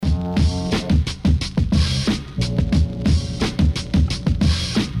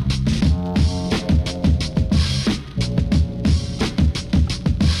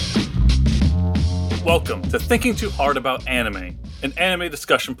to Thinking Too Hard About Anime, an anime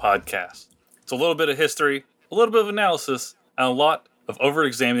discussion podcast. It's a little bit of history, a little bit of analysis, and a lot of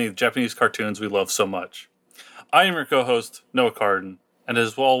over-examining the Japanese cartoons we love so much. I am your co-host, Noah Carden, and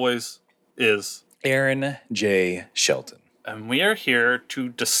as always is Aaron J. Shelton. And we are here to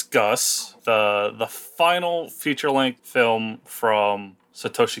discuss the final feature-length film from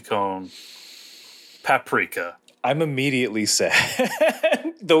Satoshi Kon, Paprika. I'm immediately sad.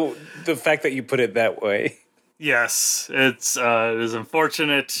 the fact that you put it that way. Yes, it is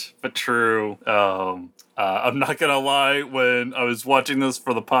unfortunate but true. I'm not gonna lie. When I was watching this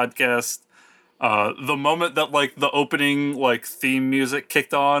for the podcast, the moment that the opening theme music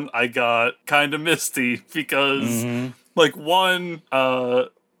kicked on, I got kind of misty because one,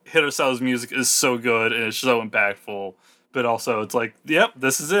 Hirasawa's music is so good and it's so impactful. But also, it's yep,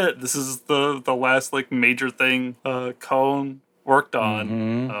 this is it. This is the last major thing Kon worked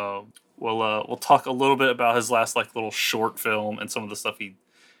on. We'll talk a little bit about his last little short film and some of the stuff he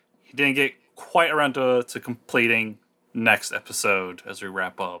didn't get quite around to completing next episode as we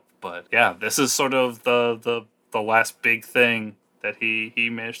wrap up. But yeah, this is sort of the last big thing that he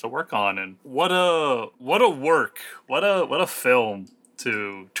managed to work on, and what a work, what a film.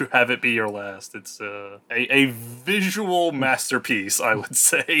 To have it be your last. It's a visual masterpiece, I would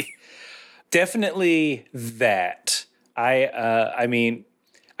say. Definitely that. I mean,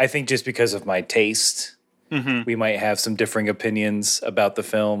 I think just because of my taste, we might have some differing opinions about the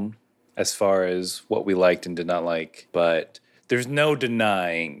film as far as what we liked and did not like. But there's no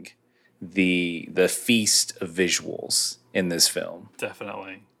denying the feast of visuals in this film.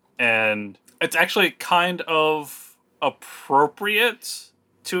 Definitely. And it's actually kind of appropriate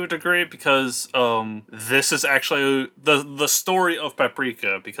to a degree because this is actually the story of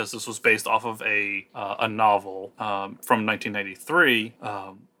Paprika, because this was based off of a novel from 1993.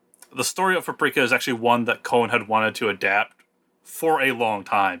 The story of Paprika is actually one that Kon had wanted to adapt for a long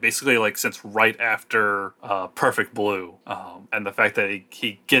time, basically since right after Perfect Blue, and the fact that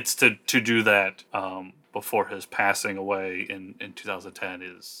he gets to do that before his passing away in 2010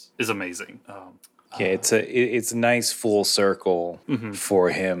 is amazing. Yeah, it's a nice full circle for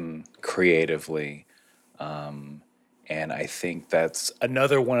him creatively, and I think that's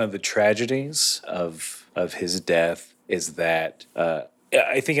another one of the tragedies of his death is that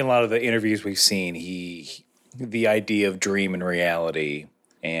I think in a lot of the interviews we've seen, the idea of dream and reality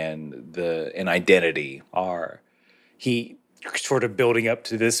and an identity he sort of building up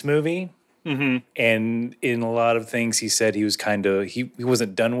to this movie. And in a lot of things he said he was he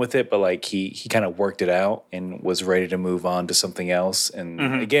wasn't done with it, but he kind of worked it out and was ready to move on to something else. And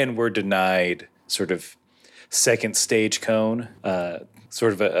again, we're denied sort of second stage Kon,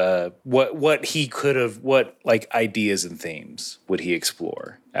 sort of what he could have, what ideas and themes would he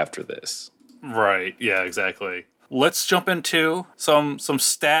explore after this? Right. Yeah, exactly. Let's jump into some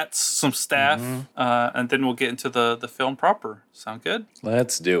stats, some staff, and then we'll get into the film proper. Sound good?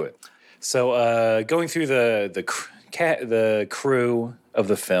 Let's do it. So going through the crew of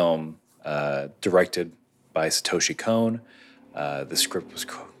the film, directed by Satoshi Kon, the script was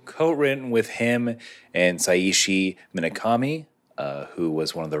co-written with him and Saishi Minakami, who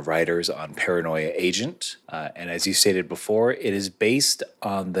was one of the writers on Paranoia Agent. And as you stated before, it is based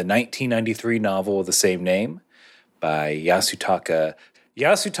on the 1993 novel of the same name by Yasutaka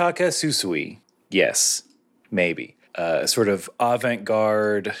Susui. Yes, maybe. A sort of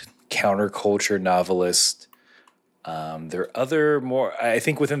avant-garde counterculture novelist. Their other I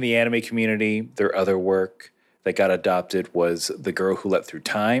think within the anime community, their other work that got adopted was The Girl Who Leapt Through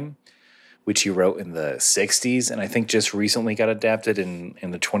Time, which he wrote in the 60s, and I think just recently got adapted in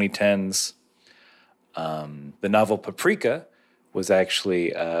the 2010s. The novel Paprika was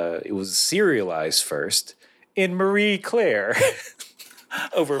actually, it was serialized first in Marie Claire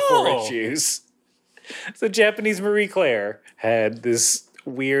over 4 issues. So Japanese Marie Claire had this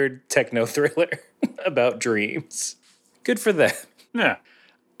weird techno thriller about dreams. Good for them. Yeah.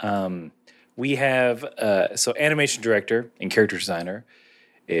 We have so animation director and character designer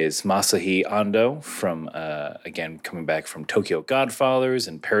is Masahi Ando from again coming back from Tokyo Godfathers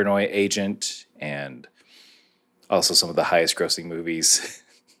and Paranoia Agent, and also some of the highest grossing movies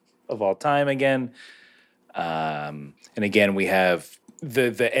of all time again. And again we have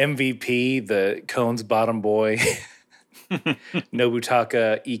the MVP, the Kon's bottom boy,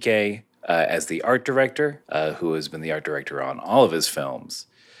 Nobutaka Ike, as the art director, who has been the art director on all of his films.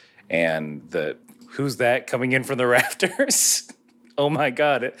 And who's that coming in from the rafters? Oh my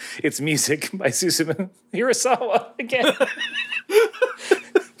God, it's music by Susumu Hirasawa again.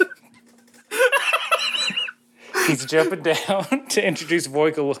 He's jumping down to introduce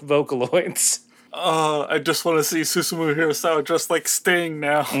Vocaloids. I just want to see Susumu Hirasawa dressed like Sting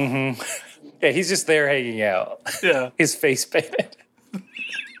now. Mm-hmm. Yeah, he's just there hanging out. Yeah. His face painted.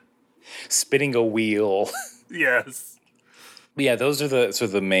 Spinning a wheel. Yes. But yeah, those are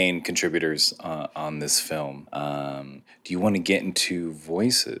the main contributors on this film. Do you want to get into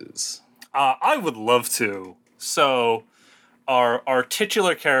voices? I would love to. So, our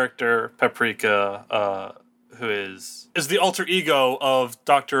titular character, Paprika, who is the alter ego of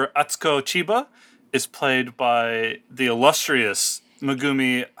Dr. Atsuko Chiba, is played by the illustrious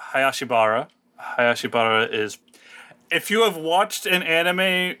Megumi Hayashibara. Hayashibara is... If you have watched an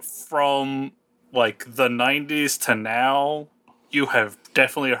anime from, like, the 90s to now, you have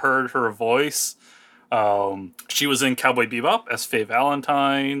definitely heard her voice. She was in Cowboy Bebop as Faye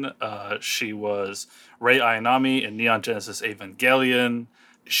Valentine. She was Rei Ayanami in Neon Genesis Evangelion.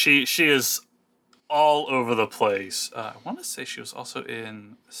 She is all over the place. I want to say she was also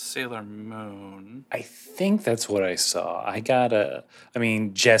in Sailor Moon. I think that's what I saw.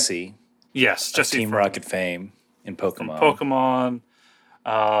 Jessie. Yes, Jessie Team from Rocket fame in Pokemon.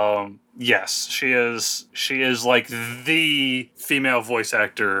 Yes, she is like the female voice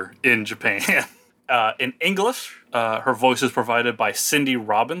actor in Japan. In English, her voice is provided by Cindy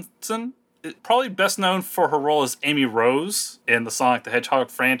Robinson. Probably best known for her role as Amy Rose in the Sonic the Hedgehog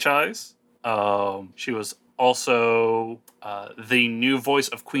franchise. She was also the new voice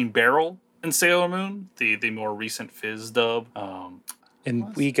of Queen Beryl in Sailor Moon, the more recent Fizz dub.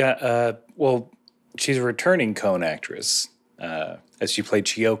 And we got, she's a returning Cone actress, as she played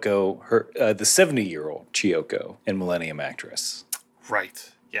Chiyoko, the 70-year-old Chiyoko in Millennium Actress.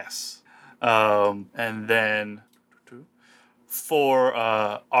 Right, yes. And then for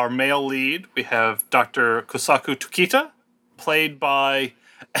our male lead, we have Dr. Kosaku Tokita, played by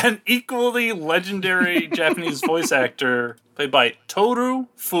an equally legendary Japanese voice actor, played by Toru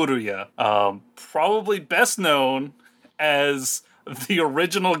Furuya. Probably best known as the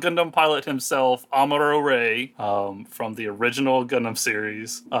original Gundam pilot himself, Amuro Ray, from the original Gundam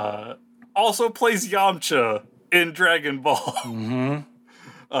series. Also plays Yamcha in Dragon Ball. Mm-hmm.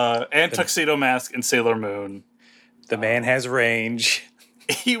 And Tuxedo Mask in Sailor Moon. The man has range.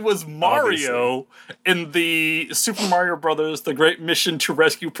 He was Mario in the Super Mario Brothers: The Great Mission to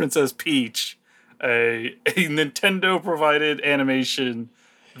Rescue Princess Peach, a Nintendo-provided animation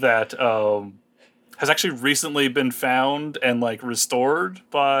that has actually recently been found and restored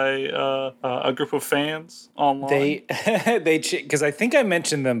by a group of fans online. Because I think I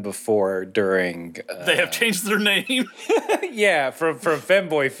mentioned them before during. They have changed their name. Yeah, from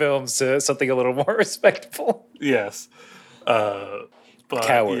Femboy Films to something a little more respectable. Yes. But,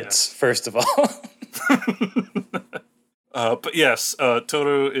 cowards, first of all. But yes,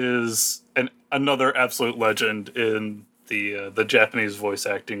 Toru is another absolute legend in the Japanese voice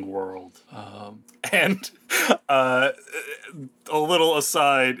acting world. And a little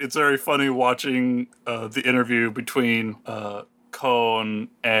aside, it's very funny watching the interview between Kon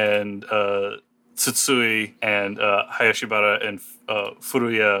and Tsutsui and Hayashibara and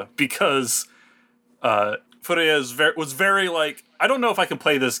Furuya, because Furuya was very I don't know if I can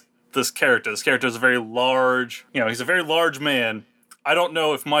play this character. This character is a very large, he's a very large man. I don't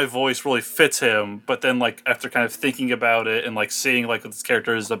know if my voice really fits him, but then after kind of thinking about it and seeing what this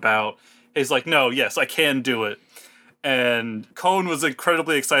character is about, he's like, no, yes, I can do it. And Kon was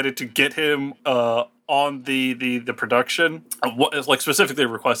incredibly excited to get him on the production, specifically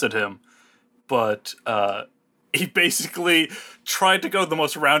requested him, but he basically tried to go the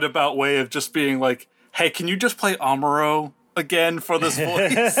most roundabout way of just being like, hey, can you just play Amuro again for this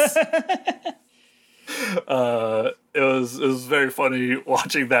voice? It was very funny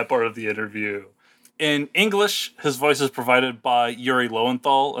watching that part of the interview. In English, his voice is provided by Yuri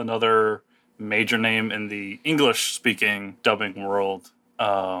Lowenthal, another major name in the English-speaking dubbing world.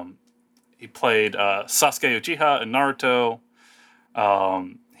 He played Sasuke Uchiha in Naruto.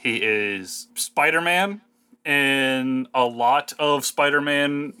 He is Spider-Man in a lot of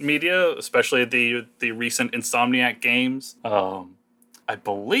Spider-Man media, especially the recent Insomniac games. I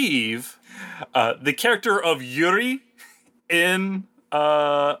believe the character of Yuri in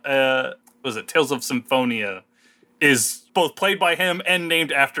was it Tales of Symphonia is both played by him and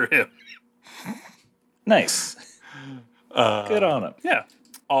named after him. Nice. Good on him. Yeah.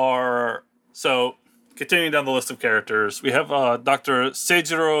 So continuing down the list of characters, we have Dr.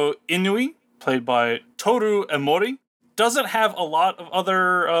 Seijiro Inui, played by Toru Emori. Doesn't have a lot of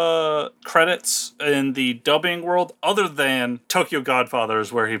other credits in the dubbing world other than Tokyo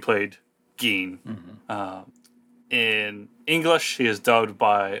Godfathers, where he played Gin. Mm-hmm. In English, he is dubbed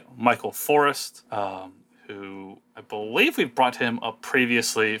by Michael Forrest, who I believe we brought him up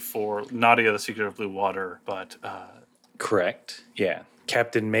previously for Nadia, the Secret of Blue Water, but correct. Yeah,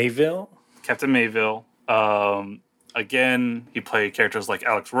 Captain Mayville. Captain Mayville. Again, he played characters like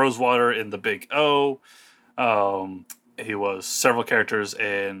Alex Rosewater in The Big O. He was several characters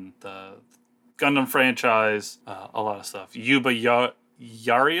in the Gundam franchise, a lot of stuff. Yuba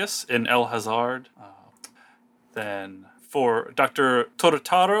Yarius in El Hazard. Then for Dr.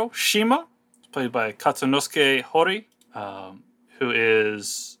 Torotaro Shima, played by Katsunosuke Hori, who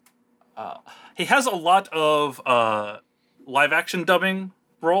is... he has a lot of live-action dubbing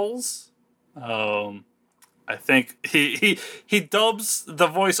roles. I think he dubs the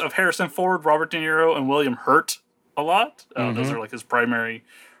voice of Harrison Ford, Robert De Niro, and William Hurt a lot. Those are like his primary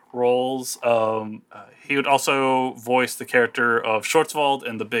roles. He would also voice the character of Schwarzwald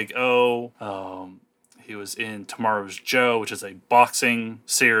in The Big O. He was in Tomorrow's Joe, which is a boxing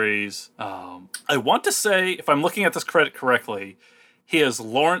series. I want to say, if I'm looking at this credit correctly, he is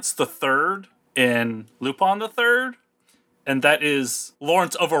Lawrence III in Lupin the Third, and that is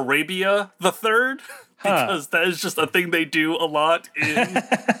Lawrence of Arabia the Third, because that is just a thing they do a lot in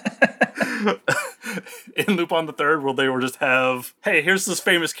in Lupin the Third, where they will just have, hey, here's this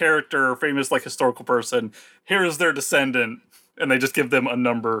famous character, famous like historical person, here is their descendant, and they just give them a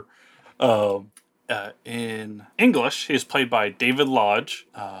number. In English, he is played by David Lodge,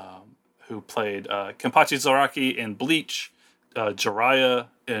 who played Kenpachi Zaraki in Bleach, Jiraiya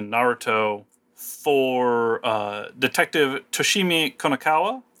in Naruto. For Detective Toshimi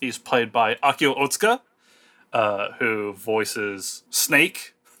Konakawa, he's played by Akio Otsuka, who voices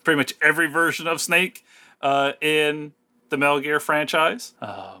Snake, pretty much every version of Snake in the Metal Gear franchise.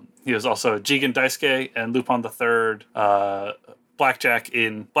 He was also Jigen Daisuke and Lupin III, Blackjack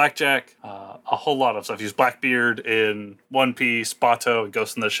in Blackjack, a whole lot of stuff. He was Blackbeard in One Piece, Bato, and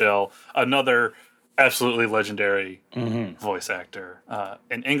Ghost in the Shell. Another absolutely legendary voice actor.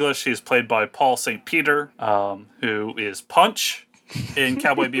 In English, he's played by Paul St. Peter, who is Punch in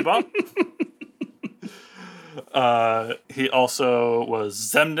Cowboy Bebop. He also was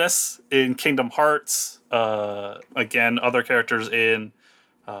Xemnas in Kingdom Hearts. Again, other characters in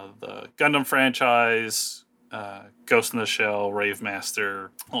the Gundam franchise, Ghost in the Shell, Rave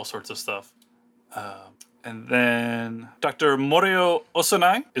Master, all sorts of stuff. And then Dr. Morio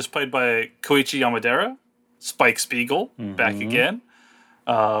Osanai is played by Koichi Yamadera, Spike Spiegel, back again.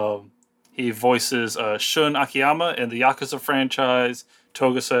 He voices Shun Akiyama in the Yakuza franchise,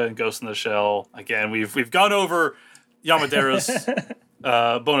 Togusa and Ghost in the Shell. Again, we've gone over Yamadera's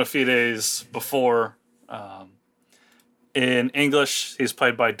bona fides before. In English, he's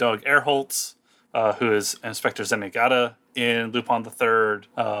played by Doug Erholtz, who is Inspector Zenigata in Lupin III.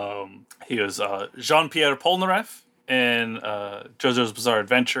 He was Jean-Pierre Polnareff in JoJo's Bizarre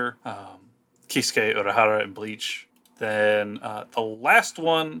Adventure, Kisuke Urahara in Bleach. Then the last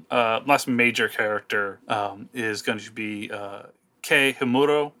one, last major character, is going to be Kei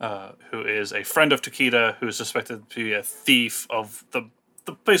Himuro, who is a friend of Takeda, who is suspected to be a thief of the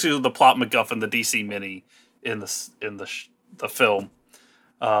basically the plot MacGuffin, the DC mini in the film.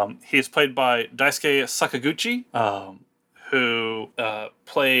 He is played by Daisuke Sakaguchi, who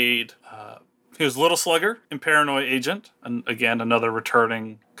played... he was Little Slugger in Paranoid Agent, and again, another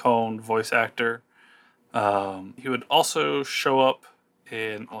returning Cone voice actor. He would also show up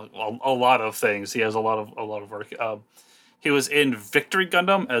in a lot of things. He has a lot of work. He was in Victory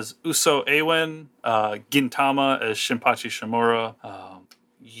Gundam as Uso Awen, Gintama as Shinpachi Shimura,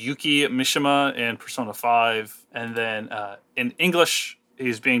 Yuki Mishima in Persona 5, and then in English,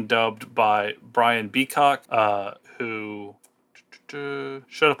 he's being dubbed by Brian Beacock, who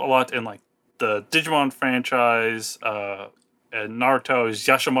showed up a lot in like the Digimon franchise, and Naruto is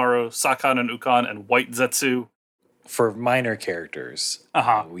Yashimaru, Sakan and Ukan, and White Zetsu. For minor characters,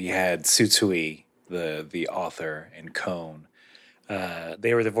 we had Tsutsui, the author, and Cone.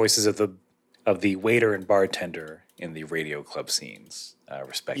 They were the voices of the waiter and bartender in the radio club scenes,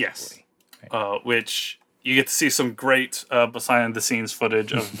 respectively. Yes, right. Which you get to see some great behind-the-scenes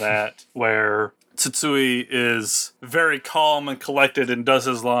footage of that, where Tsutsui is very calm and collected and does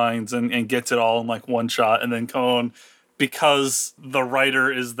his lines and gets it all in like one shot, and then Cone, because the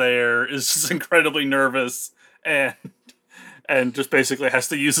writer is there, is just incredibly nervous and just basically has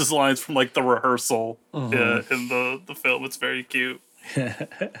to use his lines from like the rehearsal in the film. It's very cute.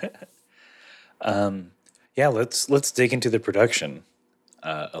 Yeah, let's dig into the production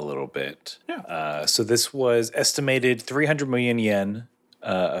a little bit. Yeah. So this was estimated 300 million yen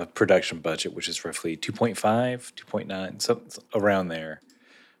of production budget, which is roughly 2.5, 2.9, something around there.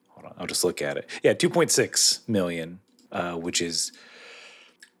 Hold on, I'll just look at it. Yeah, 2.6 million, which is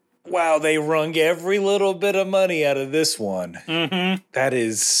wow, they wrung every little bit of money out of this one. Mm-hmm. That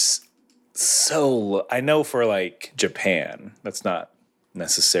is so, I know for like Japan, that's not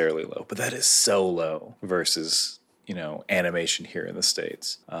necessarily low, but that is so low versus, animation here in the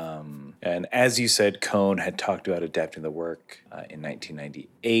States. And as you said, Cohn had talked about adapting the work in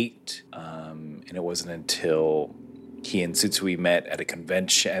 1998. And it wasn't until he and Tsutsui met at a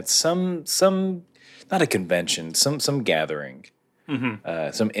convention, at some not a convention, some gathering,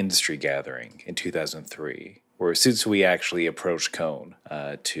 some industry gathering in 2003, where Tsutsui actually approached Cohn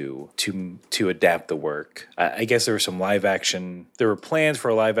to adapt the work. I guess there were plans for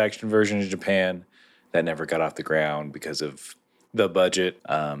a live action version in Japan that never got off the ground because of the budget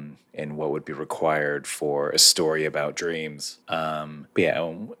and what would be required for a story about dreams. But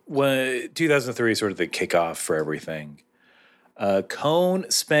yeah, 2003 is sort of the kickoff for everything. Cohn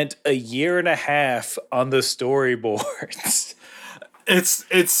spent a year and a half on the storyboards.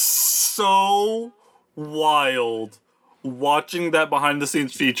 It's so wild watching that behind the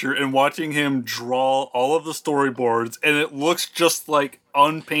scenes feature and watching him draw all of the storyboards, and it looks just like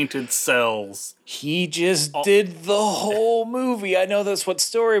unpainted cells. He just did the whole movie. I know that's what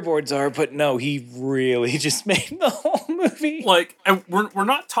storyboards are, but no, he really just made the whole movie. Like, and we're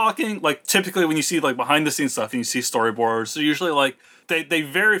not talking, like, typically when you see, like, behind the scenes stuff and you see storyboards, they're usually, like, they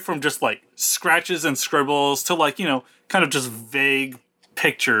vary from just, like, scratches and scribbles to, like, kind of just vague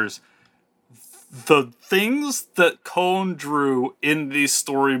pictures. The things that Cohn drew in these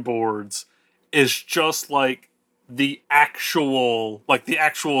storyboards is just like the actual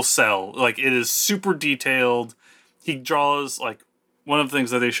cell. Like, it is super detailed. He draws, like, one of the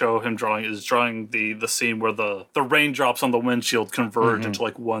things that they show him drawing is drawing the scene where the raindrops on the windshield converge into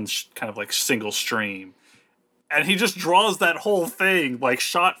like one kind of like single stream. And he just draws that whole thing, like,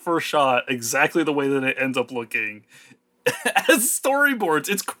 shot for shot, exactly the way that it ends up looking as storyboards.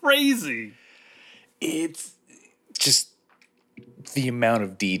 It's crazy. It's just the amount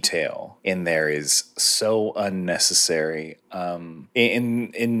of detail in there is so unnecessary.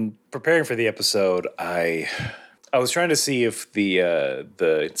 In preparing for the episode, I was trying to see if the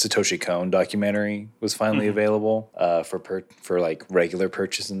Satoshi Kon documentary was finally available for like regular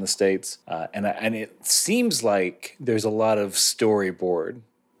purchase in the States, and it seems like there's a lot of storyboard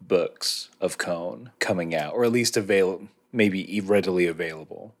books of Kon coming out, or at least maybe readily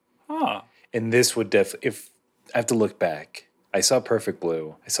available. Huh. And this would if I have to look back, I saw Perfect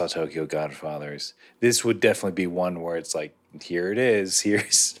Blue, I saw Tokyo Godfathers. This would definitely be one where it's like, here it is,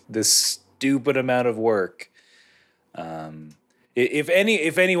 here's this stupid amount of work. If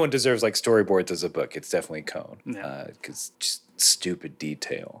anyone deserves like storyboards as a book, it's definitely Kon. Because just stupid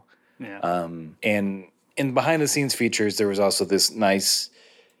detail. Yeah. And in behind the scenes features, there was also this nice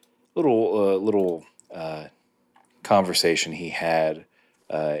little conversation he had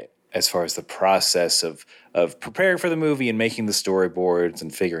as far as the process of preparing for the movie and making the storyboards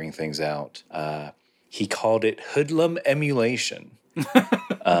and figuring things out. He called it hoodlum emulation,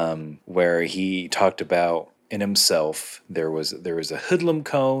 where he talked about in himself there was a hoodlum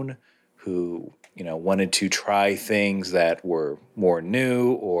Kon who wanted to try things that were more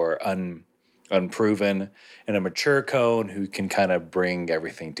new or unproven, and a mature Kon who can kind of bring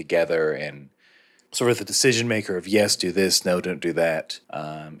everything together and sort of the decision maker of yes, do this, no, don't do that.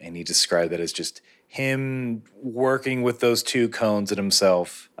 And he described that as just him working with those two Kons in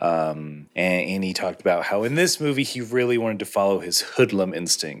himself. And he talked about how in this movie he really wanted to follow his hoodlum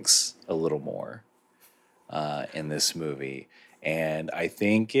instincts a little more in this movie. And I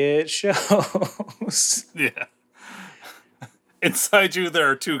think it shows. Yeah. Inside you, there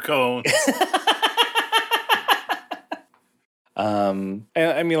are two Kons. And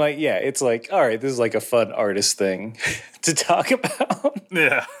I mean, like, yeah, it's like, all right, this is like a fun artist thing to talk about.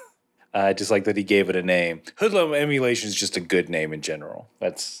 Yeah. Just like that he gave it a name. Hoodlum emulation is just a good name in general.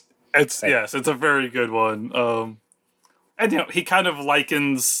 Yes, it's a very good one. And he kind of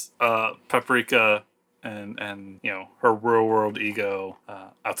likens Paprika and her real world ego,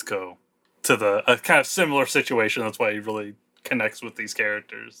 Atsuko, to a kind of similar situation. That's why he really connects with these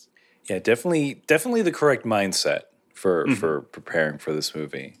characters. Yeah, definitely the correct mindset for preparing for this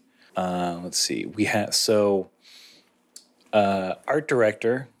movie. Let's see. We have art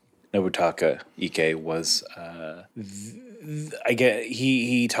director Nobutaka Ike was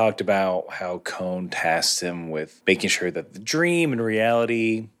he talked about how Kon tasked him with making sure that the dream and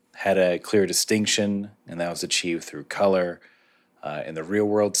reality had a clear distinction, and that was achieved through color. In the real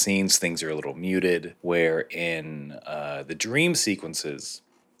world scenes, things are a little muted, where in the dream sequences,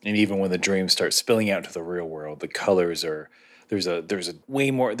 and even when the dreams start spilling out to the real world, the colors are there's a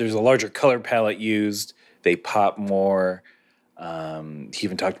larger color palette used. They pop more. He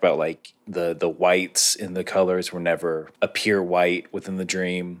even talked about like the whites in the colors were never a pure white within the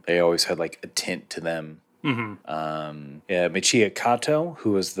dream. They always had like a tint to them. Michia Kato,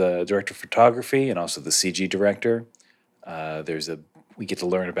 who was the director of photography and also the CG director. We get to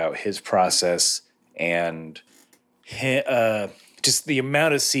learn about his process and just the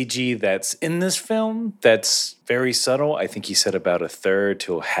amount of CG that's in this film that's very subtle. I think he said about a third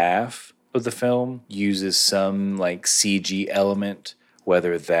to a half of the film uses some like CG element,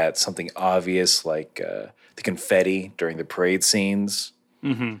 whether that's something obvious like the confetti during the parade scenes,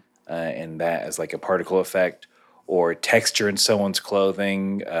 and that as like a particle effect, or texture in someone's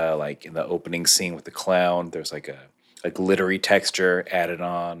clothing, like in the opening scene with the clown. There's like a glittery texture added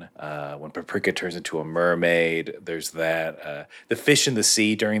on. When Paprika turns into a mermaid, there's that. The fish in the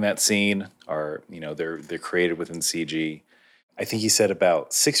sea during that scene are, they're created within CG. I think he said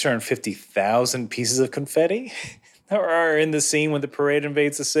about 650,000 pieces of confetti are in the scene when the parade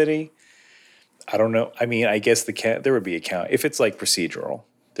invades the city. I don't know. I mean, I guess there would be a count. If it's like procedural,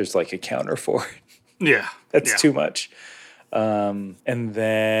 there's like a counter for it. Yeah. That's too much. And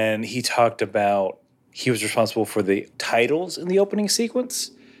then he talked about he was responsible for the titles in the opening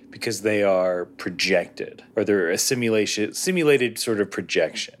sequence because they are projected, or they're a simulated sort of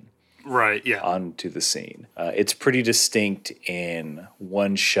projection. Right, yeah. Onto the scene. It's pretty distinct in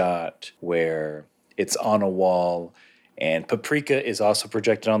one shot where it's on a wall and Paprika is also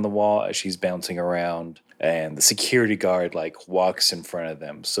projected on the wall as she's bouncing around, and the security guard like walks in front of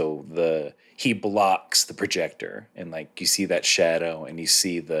them. So he blocks the projector, and like you see that shadow and you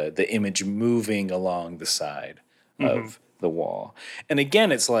see the image moving along the side of the wall. And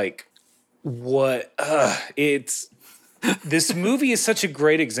again, it's like, this movie is such a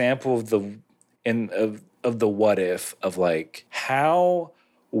great example of the what if, of like how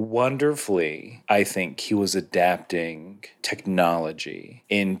wonderfully I think he was adapting technology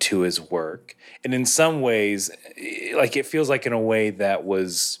into his work. And in some ways, like it feels like in a way that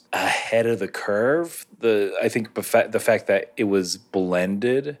was ahead of the curve. I think the fact that it was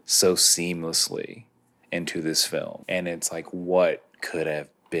blended so seamlessly into this film. And it's like, what could have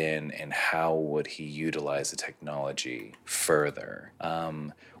been and how would he utilize the technology further?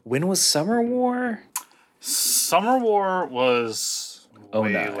 When was Summer War? Summer War was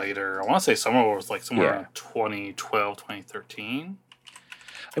way 09. later. I want to say Summer War was like somewhere around 2012, 2013.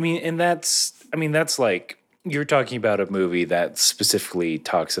 I mean, that's like, you're talking about a movie that specifically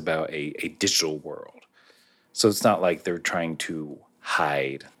talks about a digital world. So it's not like they're trying to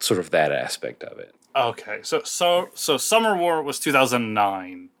hide sort of that aspect of it. Okay, so Summer War was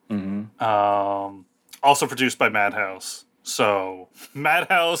 2009. Also produced by Madhouse. So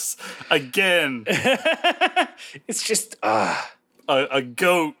Madhouse again. It's just a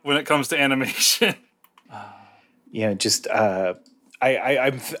goat when it comes to animation.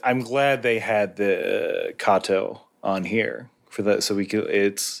 I'm glad they had the Kato on here for that, so we could.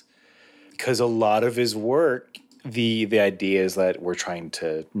 It's because a lot of his work. The idea is that we're trying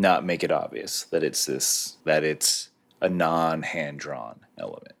to not make it obvious that it's a non-hand drawn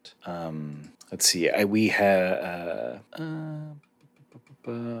element. Let's see. We have, and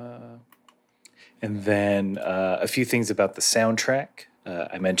then a few things about the soundtrack.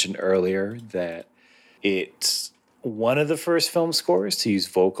 I mentioned earlier that it's one of the first film scores to use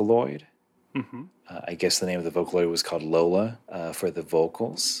Vocaloid. I guess the name of the Vocaloid was called Lola for the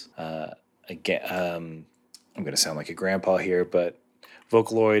vocals. I'm going to sound like a grandpa here, but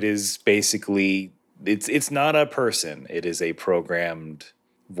Vocaloid is basically, it's not a person. It is a programmed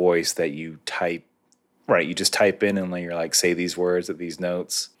voice that you type, right? You just type in and you're like, say these words at these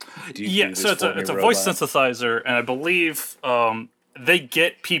notes. So it's a voice synthesizer, and I believe they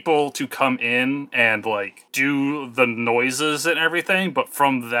get people to come in and like do the noises and everything, but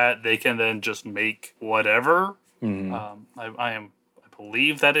from that they can then just make whatever. I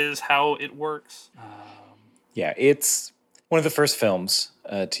believe that is how it works. Yeah, it's one of the first films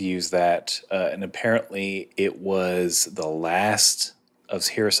to use that, and apparently it was the last of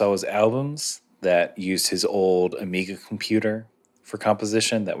Hirasawa's albums that used his old Amiga computer for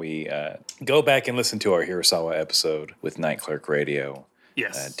composition. That we go back and listen to our Hirasawa episode with Night Clerk Radio,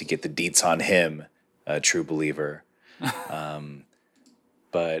 to get the deets on him, true believer.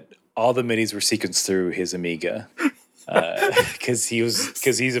 But all the MIDIs were sequenced through his Amiga because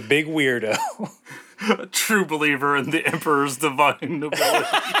he's a big weirdo. A true believer in the Emperor's divine nobility.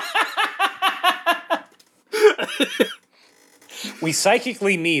 We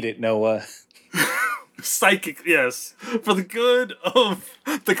psychically need it, Noah. Psychic, yes. For the good of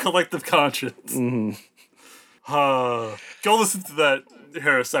the collective conscience. Go listen to that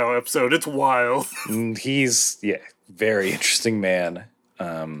Hirasawa episode. It's wild. He's, very interesting man.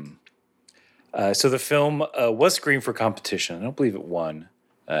 So the film was screened for competition. I don't believe it won.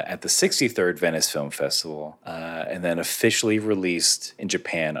 At the 63rd Venice Film Festival, and then officially released in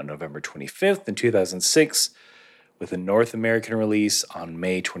Japan on November 25th in 2006, with a North American release on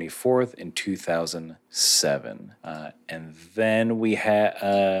May 24th in 2007. And then we had,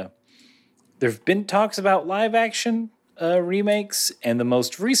 there have been talks about live action remakes, and the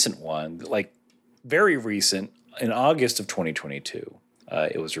most recent one, like very recent, in August of 2022,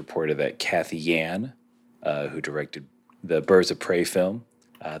 it was reported that Kathy Yan, who directed the Birds of Prey film,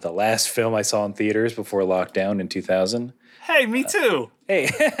 the last film I saw in theaters before lockdown in 2000. Hey, me too.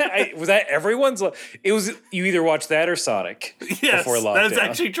 Was that everyone's? It was, you either watched that or Sonic before lockdown. That's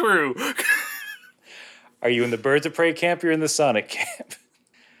actually true. Are you in the Birds of Prey camp? You're in the Sonic camp.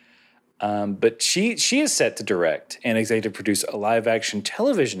 But she is set to direct and executive produce a live action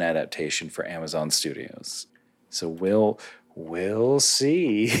television adaptation for Amazon Studios. So we'll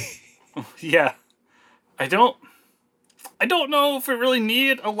see. Yeah, I don't know if it really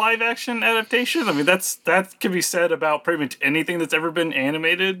needed a live action adaptation. I mean, that can be said about pretty much anything that's ever been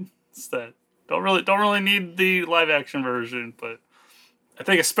animated. It's that don't really need the live action version, but I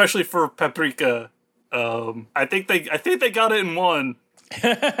think especially for Paprika, I think they got it in one.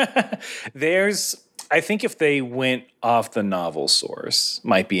 I think if they went off the novel source,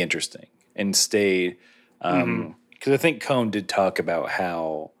 might be interesting and stayed, because I think Cohn did talk about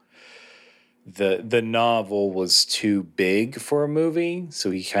how the novel was too big for a movie, so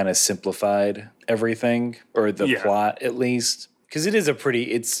he kind of simplified everything, or the plot at least, because it is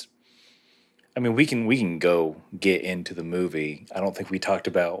we can go get into the movie. I don't think we talked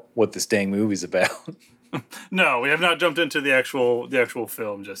about what this dang movie's about. No, we have not jumped into the actual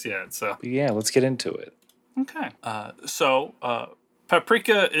film just yet. So but yeah, let's get into it. Okay. So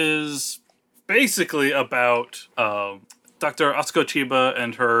Paprika is basically about Dr. Atsuko Chiba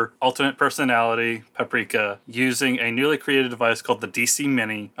and her alternate personality, Paprika, using a newly created device called the DC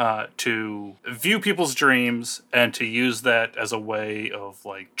Mini to view people's dreams and to use that as a way of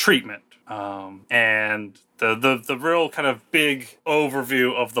like treatment. And the real kind of big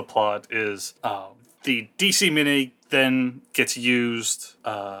overview of the plot is the DC Mini then gets used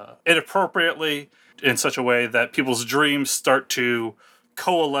inappropriately in such a way that people's dreams start to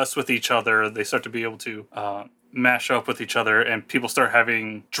coalesce with each other. They start to be able to mash up with each other, and people start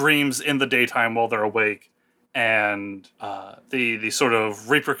having dreams in the daytime while they're awake. And the sort of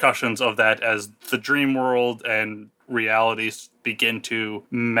repercussions of that as the dream world and realities begin to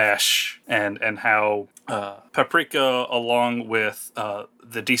mesh, and how Paprika, along with the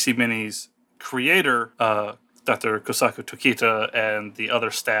DC Mini's creator, Dr. Kosaku Tokita, and the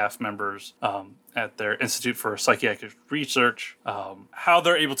other staff members at their Institute for Psychiatric Research, how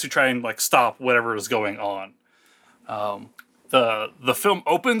they're able to try and like stop whatever is going on. The film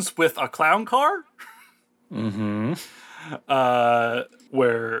opens with a clown car,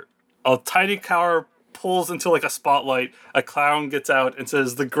 where a tiny car pulls into like a spotlight. A clown gets out and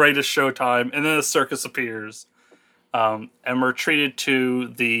says, "The greatest showtime," and then a circus appears. And we're treated to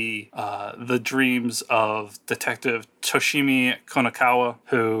the dreams of Detective Toshimi Konakawa,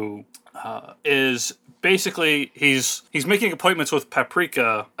 who is basically he's making appointments with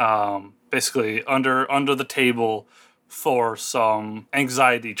Paprika, basically under the table for some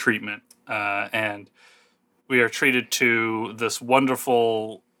anxiety treatment, and we are treated to this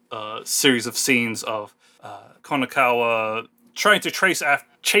wonderful series of scenes of Konakawa trying to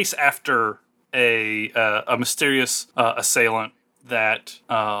chase after a mysterious assailant that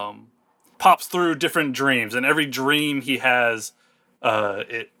pops through different dreams, and every dream he has,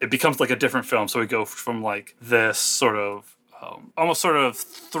 it becomes like a different film. So we go from like this sort of almost sort of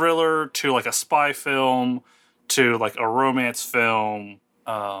thriller to like a spy film to like a romance film,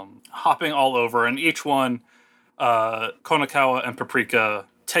 hopping all over, and each one, Konakawa and Paprika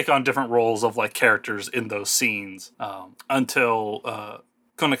take on different roles of like characters in those scenes, until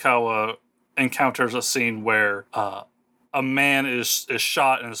Konakawa encounters a scene where a man is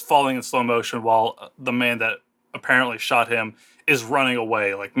shot and is falling in slow motion while the man that apparently shot him is running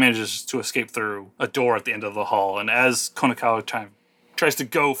away, like manages to escape through a door at the end of the hall. And as Konakawa tries to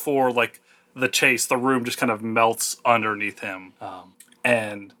go for like the chase, the room just kind of melts underneath him.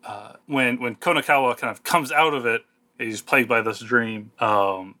 And when Konakawa kind of comes out of it, he's plagued by this dream.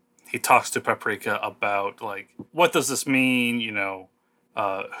 He talks to Paprika about like, what does this mean? You know,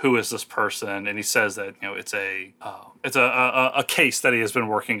 who is this person? And he says that, you know, it's a case that he has been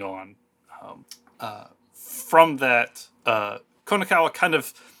working on. From that,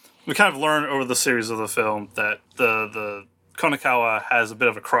 Konakawa we kind of learn over the series of the film that the Konakawa has a bit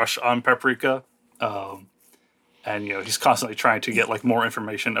of a crush on Paprika. And, he's constantly trying to get, like, more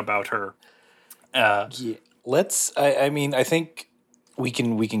information about her. Yeah. I think we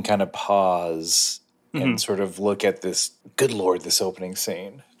can kind of pause and sort of look at this, good Lord, this opening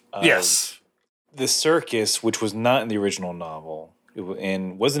scene. Yes. The circus, which was not in the original novel,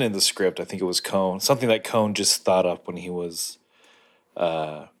 and wasn't in the script. I think it was something that Cohn just thought up when he was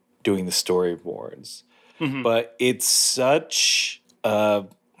doing the storyboards. But it's such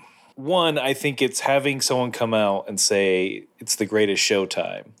one, I think it's having someone come out and say it's the greatest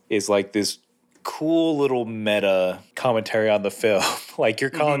showtime is like this cool little meta commentary on the film. Like you're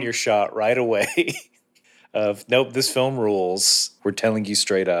calling your shot right away of, nope, this film rules. We're telling you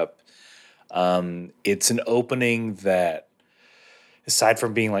straight up. It's an opening that, aside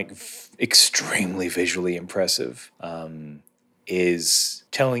from being like extremely visually impressive, is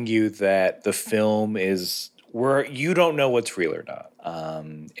telling you that the film is where you don't know what's real or not.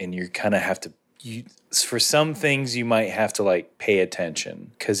 And you kind of have to, for some things you might have to like pay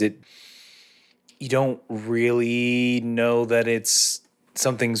attention because you don't really know that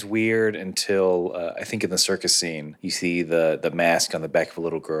something's weird until I think in the circus scene you see the mask on the back of a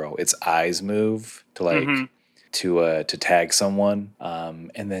little girl. Its eyes move to like to tag someone,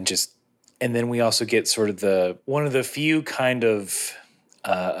 and then we also get sort of one of the few kind of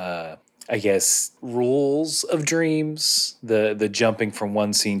I guess rules of dreams, the jumping from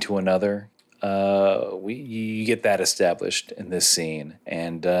one scene to another. You get that established in this scene,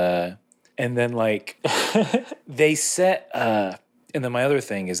 and then like they set. And then my other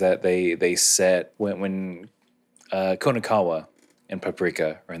thing is that they set when Konakawa and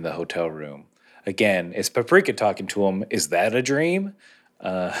Paprika are in the hotel room. Again, it's Paprika talking to him. Is that a dream?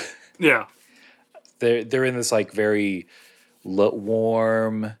 Yeah. They're in this like very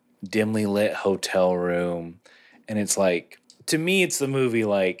warm, dimly lit hotel room, and it's like, to me, it's the movie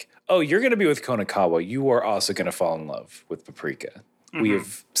like, oh, you're gonna be with Konakawa. You are also gonna fall in love with Paprika. We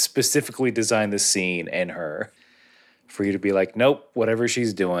have specifically designed the scene and her for you to be like, nope, whatever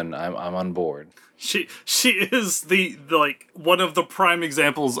she's doing, I'm on board. She is the like one of the prime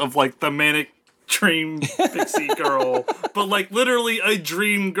examples of like the manic dream pixie girl, but like literally a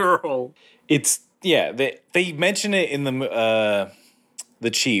dream girl. They mention it in the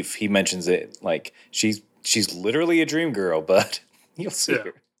chief. He mentions it like she's literally a dream girl, but you'll see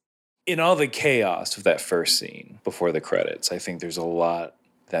her. In all the chaos of that first scene before the credits, I think there's a lot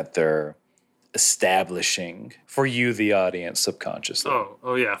that they're establishing for you, the audience, subconsciously.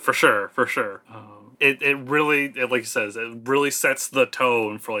 Oh yeah, for sure. It really, like it says, it really sets the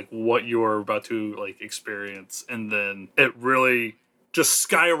tone for like what you're about to like experience, and then it really just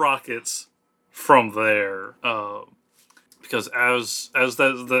skyrockets from there. Because as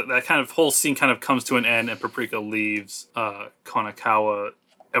that kind of whole scene kind of comes to an end, and Paprika leaves Konakawa,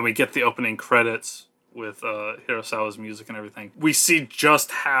 and we get the opening credits with Hirasawa's music and everything, we see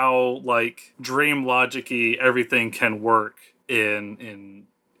just how like dream logic-y everything can work in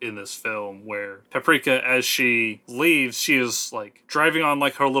this film, where Paprika, as she leaves, she is like driving on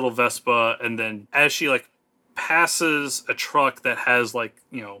like her little Vespa, and then as she like passes a truck that has like,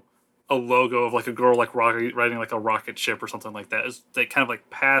 a logo of like a girl like riding like a rocket ship or something like that, that kind of like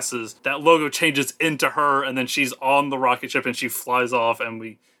passes, that logo changes into her, and then she's on the rocket ship and she flies off, and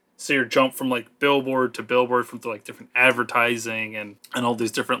we see her jump from like billboard to billboard from like different advertising and all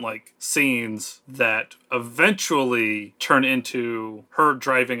these different like scenes that eventually turn into her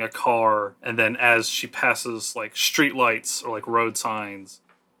driving a car. And then as she passes like street lights or like road signs,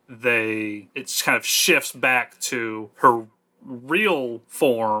 it kind of shifts back to her real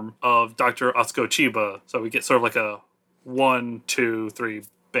form of Dr. Atsuko Chiba. So we get sort of like a 1, 2, 3,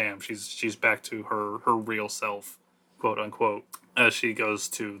 bam, she's back to her real self, quote unquote, as she goes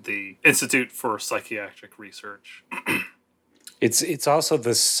to the Institute for Psychiatric Research. It's also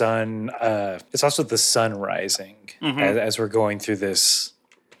the sun. It's also the sun rising as we're going through this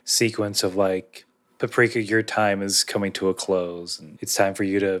sequence of like, Paprika, your time is coming to a close, and it's time for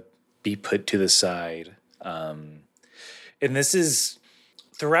you to be put to the side. And this is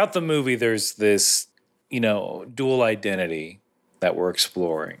throughout the movie. There's this, dual identity that we're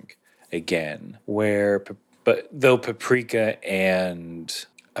exploring again, where. But though Paprika and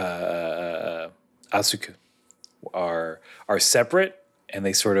Atsuko are separate, and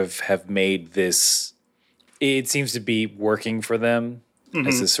they sort of have made this, it seems to be working for them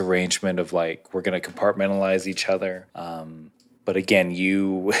as this arrangement of like, we're going to compartmentalize each other. But again,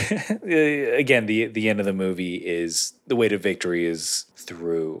 the end of the movie is, the way to victory is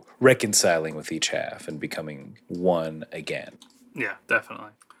through reconciling with each half and becoming one again. Yeah,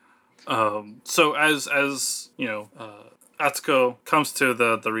 definitely. So as Atsuko comes to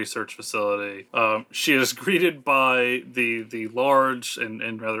the research facility. She is greeted by the large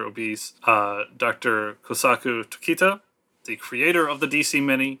and rather obese Dr. Kosaku Tokita, the creator of the DC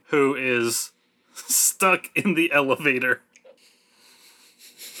Mini, who is stuck in the elevator.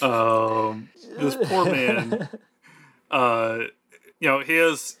 This poor man. He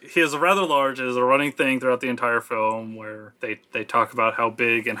is a rather large. It is a running thing throughout the entire film where they talk about how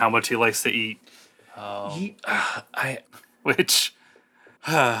big and how much he likes to eat. Which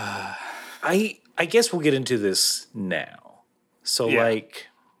I guess we'll get into this now. So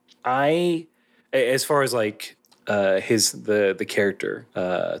as far as like the character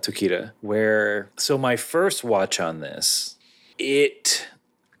Tokita, so my first watch on this,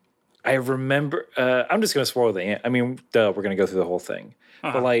 I remember I'm just gonna spoil the end. I mean, we're gonna go through the whole thing,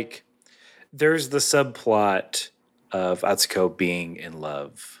 but like there's the subplot of Atsuko being in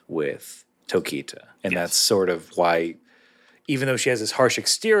love with Tokita, and that's sort of why. Even though she has this harsh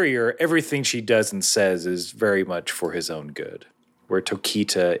exterior, everything she does and says is very much for his own good. Where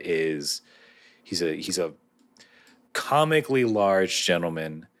Tokita he's a comically large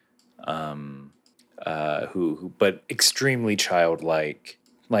gentleman, who but extremely childlike.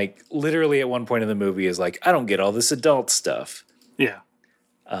 Like literally at one point in the movie is like, I don't get all this adult stuff. Yeah.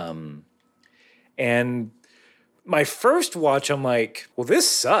 And my first watch, I'm like, well, this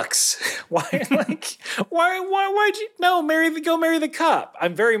sucks. Why'd you go marry the cop?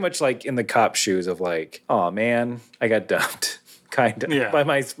 I'm very much like in the cop shoes of like, oh man, I got dumped, kind of by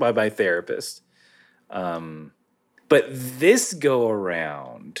my therapist. But this go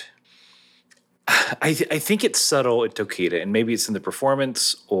around, I think it's subtle at Tokita, and maybe it's in the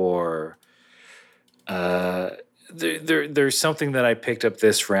performance or there's something that I picked up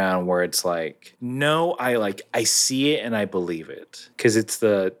this round where it's like, no, I see it and I believe it. Because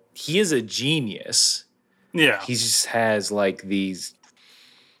he is a genius. Yeah. He just has like he's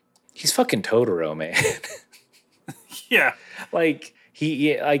fucking Totoro, man. Yeah. Like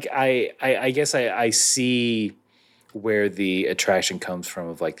I guess I see where the attraction comes from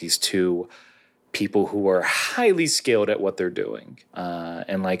of like these two people who are highly skilled at what they're doing.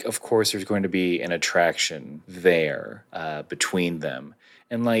 And like, of course, there's going to be an attraction there between them.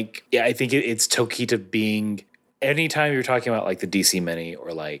 And like, yeah, I think it's Tokita being, anytime you're talking about like the DC Mini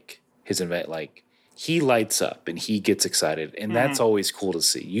or like his event, like he lights up and he gets excited. And that's always cool to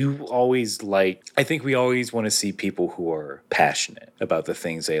see. I think we always want to see people who are passionate about the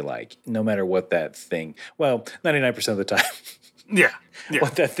things they like, no matter what that thing, well, 99% of the time. Yeah.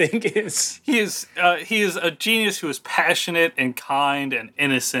 What that thing is. He is a genius who is passionate and kind and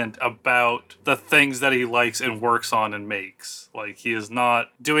innocent about the things that he likes and works on and makes. Like, he is not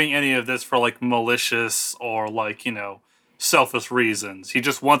doing any of this for like malicious or like, selfish reasons. He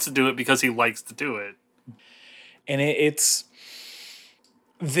just wants to do it because he likes to do it. And it's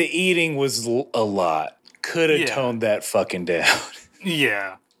the eating was a lot. Could have toned that fucking down.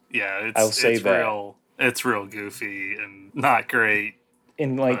 Yeah. It's real. It's real goofy and not great.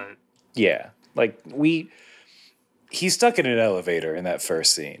 And he's stuck in an elevator in that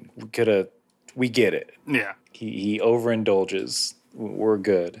first scene. We get it. Yeah. He overindulges. We're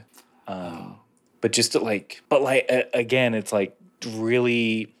good. But just again, it's like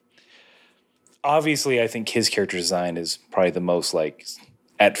really, obviously I think his character design is probably the most like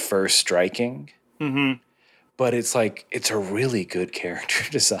at first striking. Mm-hmm. But it's like, it's a really good character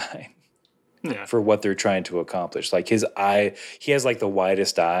design. Yeah. For what they're trying to accomplish. Like his eye, he has like the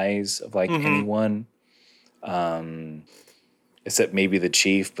widest eyes of like anyone. Except maybe the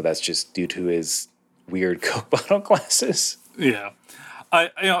chief, but that's just due to his weird Coke bottle glasses. Yeah.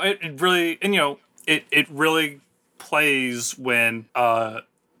 It really plays when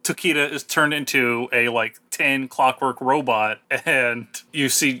Tokita is turned into a like 10 clockwork robot and you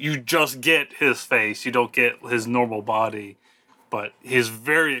just get his face, you don't get his normal body. But he's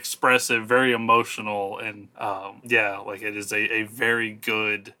very expressive, very emotional, and it is a very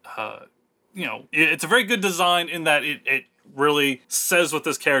good, it's a very good design in that it really says what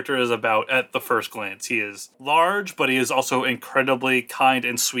this character is about at the first glance. He is large, but he is also incredibly kind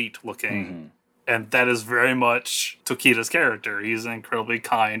and sweet looking. Mm-hmm. And that is very much Tokita's character. He's an incredibly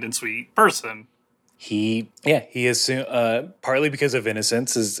kind and sweet person. He assumes, partly because of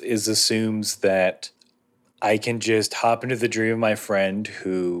innocence, is assumes that I can just hop into the dream of my friend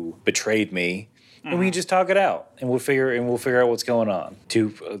who betrayed me, and we can just talk it out, and we'll figure out what's going on.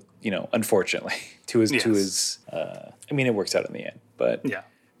 Unfortunately, to his. I mean, it works out in the end, but yeah.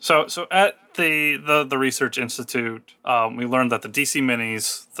 So at the Research Institute, we learned that the DC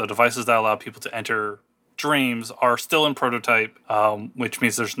Minis, the devices that allow people to enter dreams are still in prototype, which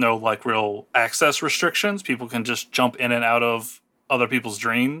means there's no like real access restrictions. People can just jump in and out of other people's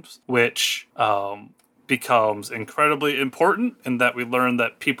dreams, which becomes incredibly important in that we learn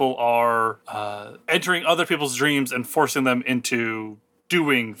that people are entering other people's dreams and forcing them into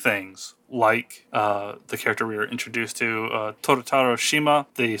doing things, like the character we were introduced to, Torotaro Shima,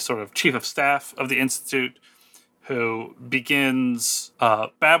 the sort of chief of staff of the Institute, who begins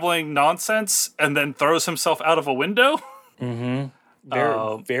babbling nonsense and then throws himself out of a window. Mm-hmm.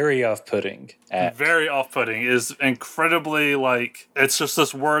 Very off-putting. Very off-putting. Is incredibly, like, it's just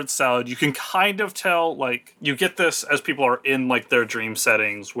this word salad. You can kind of tell, like, you get this as people are in, like, their dream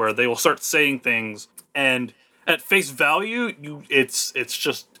settings where they will start saying things, and at face value, it's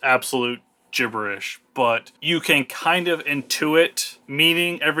just absolute gibberish. But you can kind of intuit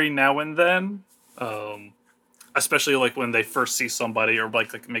meaning every now and then. Especially like when they first see somebody or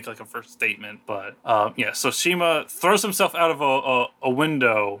like make like a first statement. But so Shima throws himself out of a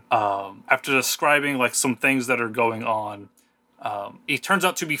window after describing like some things that are going on. He turns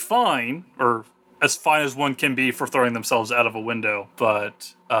out to be fine, or as fine as one can be for throwing themselves out of a window.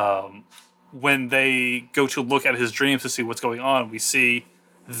 But when they go to look at his dreams to see what's going on, we see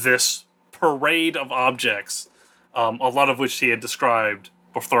this parade of objects, a lot of which he had described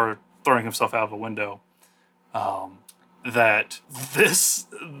before throwing himself out of a window. That this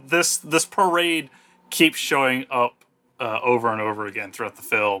parade keeps showing up over and over again throughout the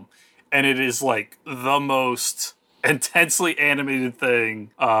film, and it is like the most intensely animated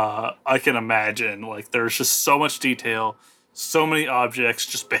thing I can imagine. Like there's just so much detail, so many objects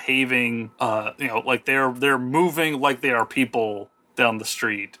just behaving, like they're moving like they are people down the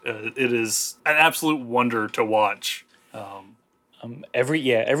street. It is an absolute wonder to watch.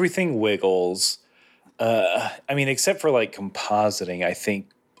 Everything wiggles. I mean, except for like compositing, I think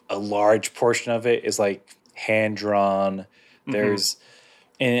a large portion of it is like hand drawn. There's,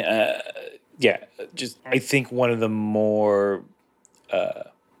 I think one of the more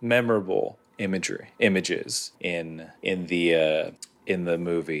memorable images in the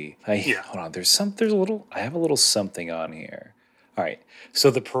movie. Hold on, I have a little something on here. All right, so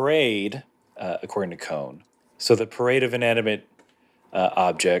the parade, according to Cohn, the parade of inanimate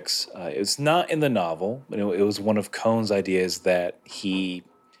objects. It's not in the novel. It was one of Cohn's ideas that he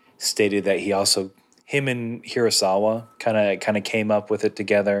stated that him and Hirasawa kind of came up with it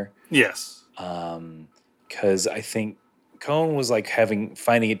together. Yes. Because I think Cohn was like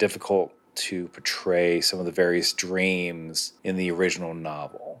finding it difficult to portray some of the various dreams in the original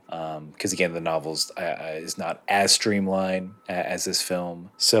novel. Because again, the novel is not as streamlined as this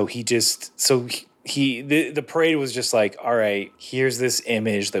film. So the parade was just like, all right, here's this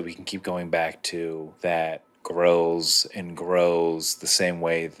image that we can keep going back to that grows and grows the same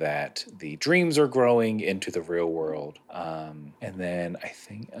way that the dreams are growing into the real world. And then I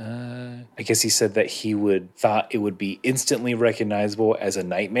think, I guess he said that thought it would be instantly recognizable as a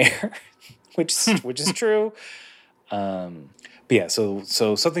nightmare, which is true. But yeah, so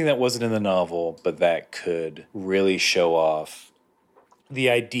something that wasn't in the novel, but that could really show off the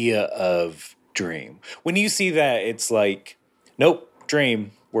idea of dream. When you see that, it's like, nope,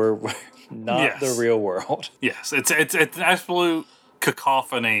 dream. We're not the real world. Yes, it's an absolute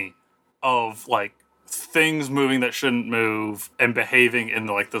cacophony of like things moving that shouldn't move and behaving in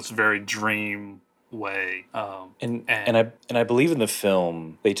like this very dream way. And I believe in the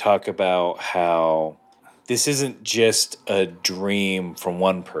film they talk about how this isn't just a dream from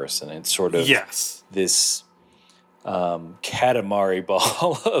one person. It's sort of this Katamari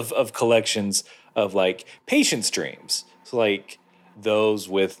ball of collections of like patient's dreams. So like those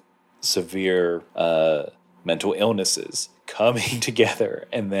with severe mental illnesses coming together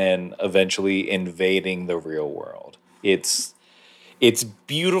and then eventually invading the real world. It's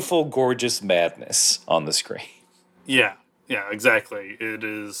beautiful, gorgeous madness on the screen. Yeah, exactly.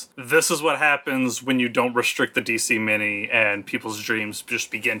 This is what happens when you don't restrict the DC Mini and people's dreams just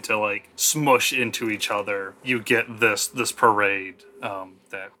begin to like smush into each other. You get this parade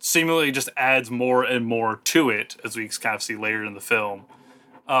that seemingly just adds more and more to it, as we kind of see later in the film.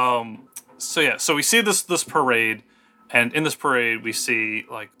 So we see this parade, and in this parade we see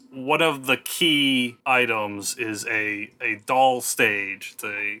like one of the key items is a doll stage.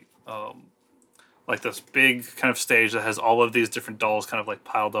 It's like this big kind of stage that has all of these different dolls kind of like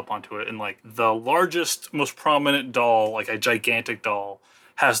piled up onto it. And like the largest, most prominent doll, like a gigantic doll,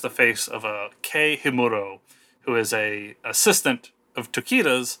 has the face of a Kei Himuro, who is a assistant of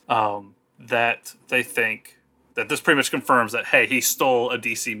Tokida's, that they think that this pretty much confirms that, hey, he stole a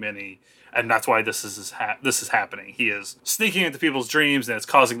DC Mini, and that's why this is happening. He is sneaking into people's dreams, and it's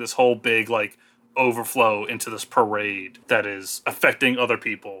causing this whole big like overflow into this parade that is affecting other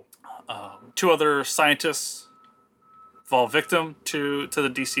people. Two other scientists fall victim to the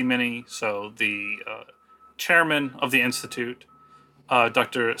DC Mini. So the chairman of the institute,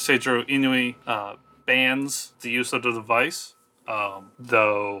 Dr. Seijiro Inui, bans the use of the device,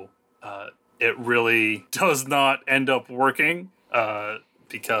 though it really does not end up working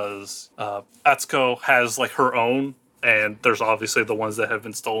because Atsuko has like her own, and there's obviously the ones that have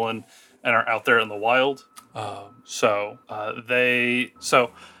been stolen and are out there in the wild. So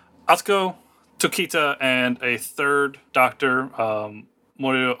Atsuko, Tokita, and a third doctor,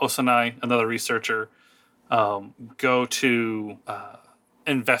 Moriro Osanai, another researcher, go to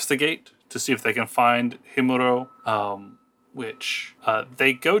investigate to see if they can find Himuro, which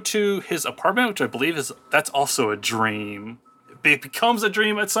they go to his apartment, which I believe that's also a dream. It becomes a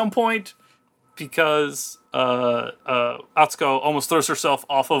dream at some point because Atsuko almost throws herself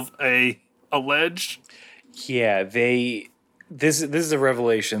off of a ledge. Yeah, this is a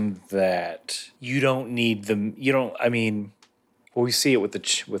revelation that you don't need them. You don't. I mean, well, we see it with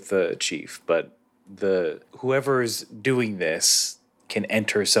the chief, but whoever's doing this can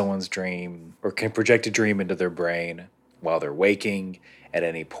enter someone's dream or can project a dream into their brain while they're waking at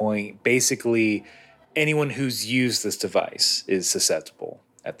any point. Basically, anyone who's used this device is susceptible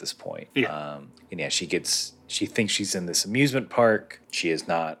at this point. Yeah. And yeah, she thinks she's in this amusement park. She is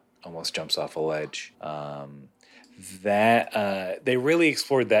not. Almost jumps off a ledge. They really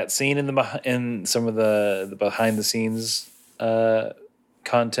explored that scene in some of the behind the scenes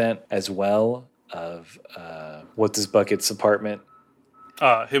content as well of what's his bucket's apartment.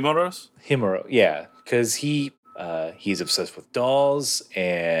 Himuro, yeah, because he's obsessed with dolls,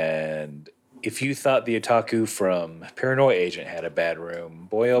 and if you thought the otaku from Paranoia Agent had a bad room,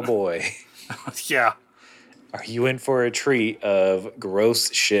 boy oh boy, yeah, are you in for a treat of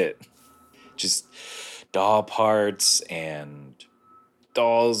gross shit? Just doll parts and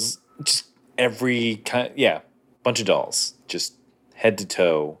dolls, just every kind, yeah, bunch of dolls, just head to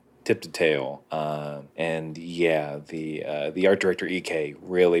toe, tip to tail, and yeah, the art director EK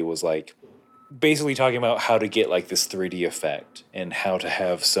really was like basically talking about how to get like this 3D effect and how to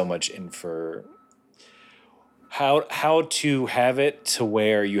have so much how to have it to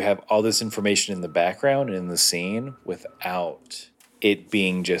where you have all this information in the background and in the scene without it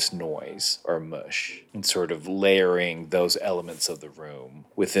being just noise or mush, and sort of layering those elements of the room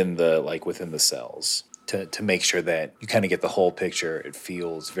within the cells to make sure that you kind of get the whole picture. It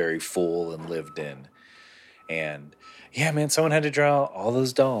feels very full and lived in. And yeah, man, someone had to draw all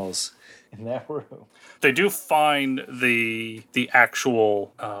those dolls in that room. They do find the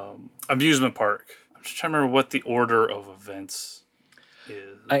actual amusement park. I'm just trying to remember what the order of events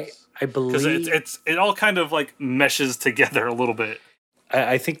is. I believe because it all kind of like meshes together a little bit.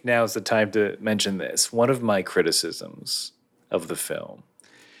 I think now is the time to mention this. One of my criticisms of the film,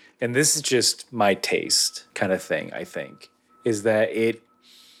 and this is just my taste kind of thing, I think, is that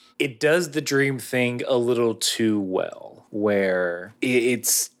it does the dream thing a little too well, where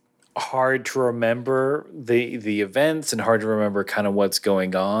it's hard to remember the events and hard to remember kind of what's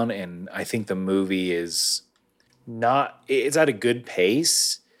going on. And I think the movie it's at a good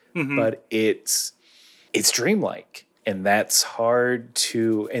pace, but it's dreamlike. And that's hard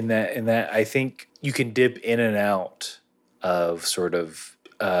to, in that I think you can dip in and out of sort of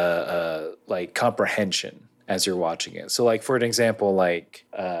like comprehension as you're watching it. So like, for an example, like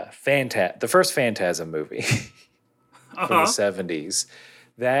the first Phantasm movie from the 70s,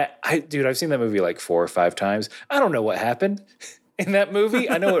 I've seen that movie like 4 or 5 times. I don't know what happened in that movie.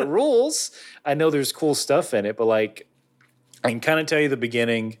 I know it rules. I know there's cool stuff in it, but like, I can kind of tell you the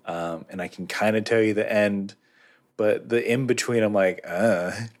beginning, and I can kind of tell you the end. But the in between, I'm like,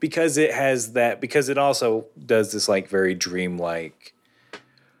 because it also does this like very dreamlike.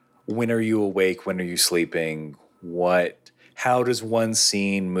 When are you awake? When are you sleeping? How does one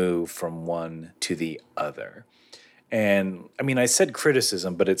scene move from one to the other? And I mean, I said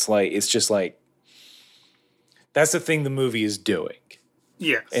criticism, but it's just like, that's the thing the movie is doing.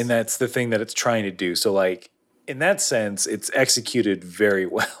 Yes. And that's the thing that it's trying to do. So like, in that sense, it's executed very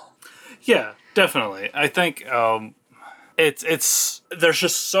well. Yeah. Definitely. I think it's there's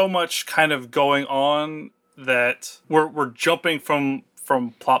just so much kind of going on that we're jumping from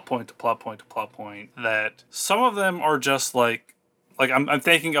plot point to plot point to plot point, that some of them are just like I'm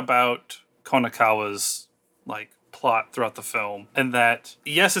thinking about Konakawa's like plot throughout the film, and that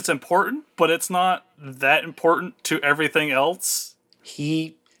yes, it's important, but it's not that important to everything else.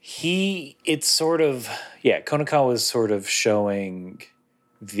 It's sort of, yeah, Konakawa is sort of showing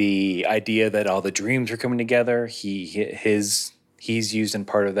the idea that all the dreams are coming together. He's used in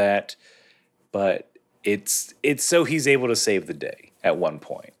part of that. but it's so he's able to save the day at one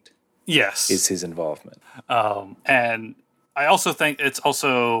point. Yes. Is his involvement. And I also think it's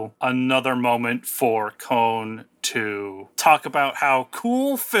also another moment for Cone to talk about how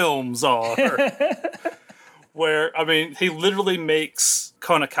cool films are. Where, I mean, he literally makes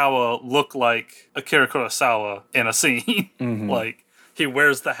Konakawa look like Akira Kurosawa in a scene. Mm-hmm. Like, he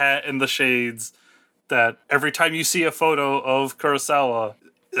wears the hat and the shades that every time you see a photo of Kurosawa,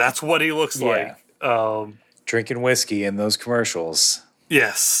 that's what he looks like. Drinking whiskey in those commercials.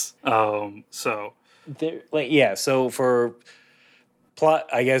 Yes. So for plot,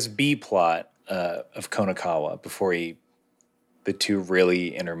 I guess B plot of Konakawa before the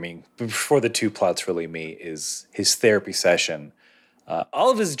two plots really meet is his therapy session.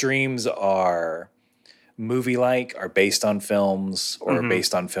 All of his dreams are movie-like, are based on films or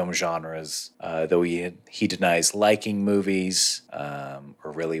based on film genres, though he denies liking movies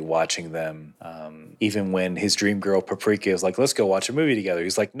or really watching them. Even when his dream girl Paprika is like, let's go watch a movie together,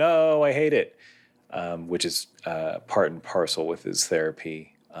 he's like, no, I hate it, which is part and parcel with his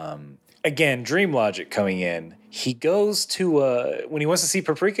therapy. Again, dream logic coming in. He goes to when he wants to see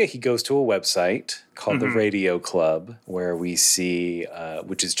Paprika, he goes to a website called the Radio Club, where we see,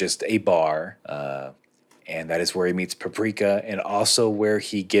 which is just a bar, and that is where he meets Paprika, and also where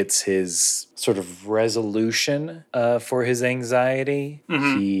he gets his sort of resolution for his anxiety.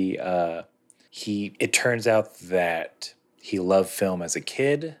 It turns out that he loved film as a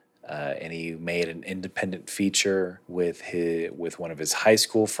kid. And he made an independent feature with one of his high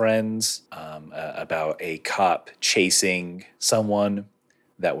school friends about a cop chasing someone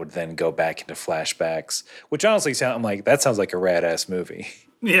that would then go back into flashbacks, which honestly sounds like a rad ass movie.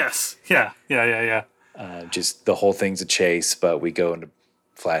 Yes. Yeah. Just the whole thing's a chase, but we go into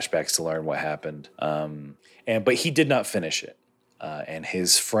flashbacks to learn what happened. But he did not finish it, and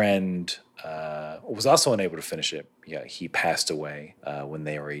his friend was also unable to finish it. Yeah, he passed away when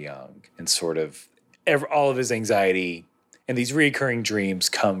they were young, and sort of all of his anxiety and these recurring dreams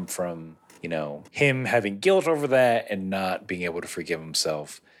come from him having guilt over that and not being able to forgive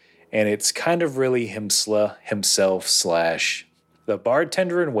himself. And it's kind of really himself / the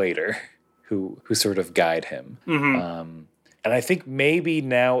bartender and waiter who sort of guide him. And I think maybe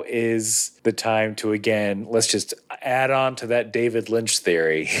now is the time to, again, let's just add on to that David Lynch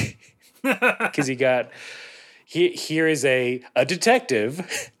theory. Because here is a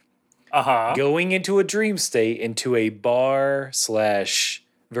detective going into a dream state, into a bar /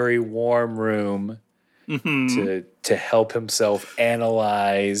 very warm room to help himself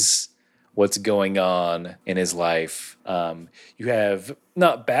analyze what's going on in his life. You have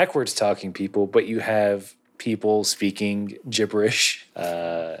not backwards talking people, but you have people speaking gibberish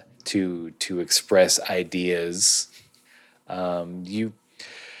to express ideas.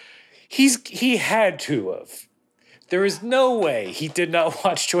 He had to have. There is no way he did not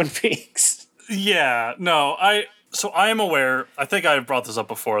watch Twin Peaks. Yeah, no, I am aware, I think I brought this up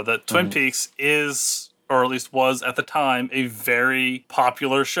before, that Twin Peaks is, or at least was at the time, a very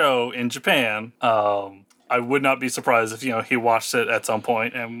popular show in Japan. I would not be surprised if, he watched it at some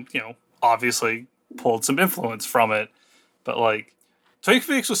point and, obviously pulled some influence from it. But, Twin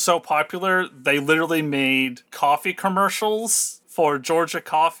Peaks was so popular, they literally made coffee commercials for Georgia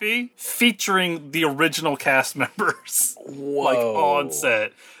Coffee featuring the original cast members. Whoa. On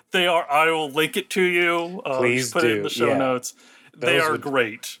set. They are, I will link it to you. Please put do. it in the show notes. They are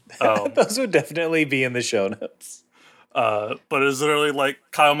great. Those would definitely be in the show notes. But it's literally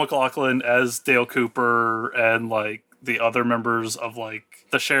Kyle MacLachlan as Dale Cooper and the other members of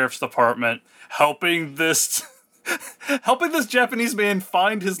the sheriff's department helping this Japanese man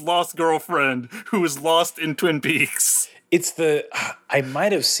find his lost girlfriend who is lost in Twin Peaks. I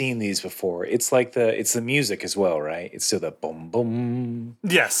might have seen these before. It's the music as well, right? It's still the boom boom.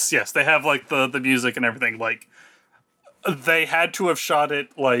 Yes. They have the music and everything. They had to have shot it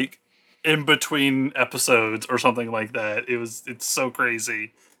in between episodes or something like that. It's so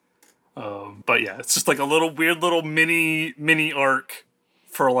crazy. But yeah, it's just a little weird little mini arc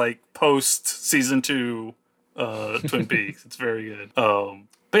for post season 2 Twin Peaks. It's very good.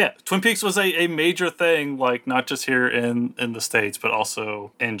 But yeah, Twin Peaks was a major thing, not just here in the States, but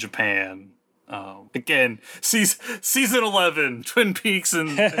also in Japan. Again, season 11, Twin Peaks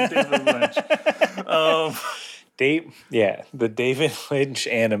and David Lynch. The David Lynch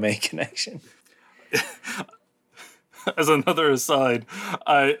anime connection. As another aside,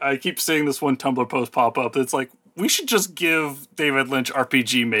 I keep seeing this one Tumblr post pop up. It's we should just give David Lynch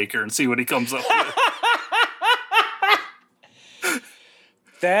RPG Maker and see what he comes up with.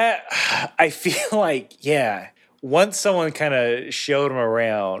 That, I feel once someone kind of showed him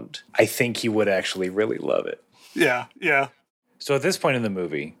around, I think he would actually really love it. Yeah, yeah. So at this point in the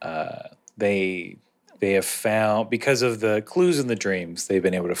movie, they have found, because of the clues in the dreams, they've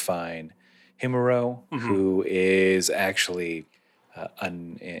been able to find Himuro, who is actually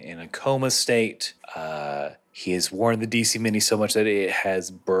in a coma state. He has worn the DC Mini so much that it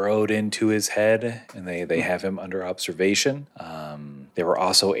has burrowed into his head, and they have him under observation. They were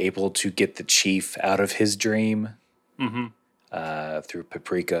also able to get the chief out of his dream through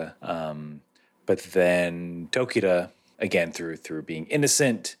Paprika. But then Tokita, again, through being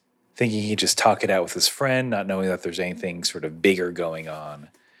innocent, thinking he'd just talk it out with his friend, not knowing that there's anything sort of bigger going on,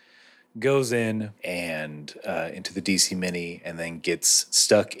 goes in and into the DC Mini and then gets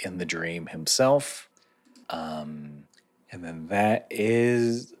stuck in the dream himself. And then that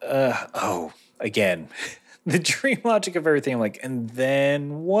is, again, the dream logic of everything. I'm like, and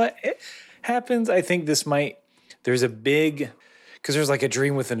then what happens? I think there's a big, because there's like a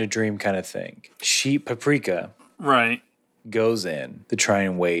dream within a dream kind of thing. Paprika Right. goes in to try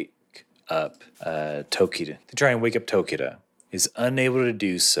and wake up Tokita, is unable to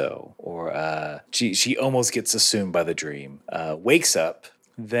do so, or she almost gets assumed by the dream, wakes up,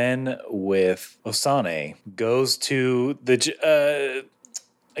 then with Osane goes to the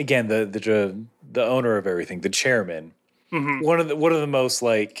owner of everything, the chairman, one of the most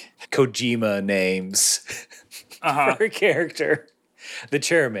like Kojima names for a character, the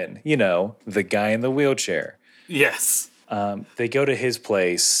chairman, the guy in the wheelchair. Yes. They go to his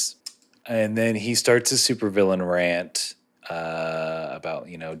place, and then he starts a supervillain rant about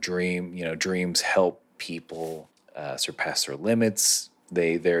dreams help people surpass their limits.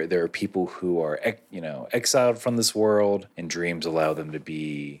 There are people who are exiled from this world, and dreams allow them to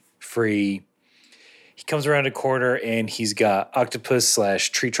be free. He comes around a corner, and he's got octopus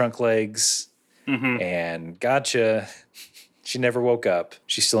 / tree trunk legs, and Gotcha. She never woke up.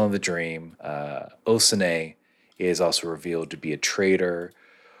 She's still in the dream. Osane is also revealed to be a traitor,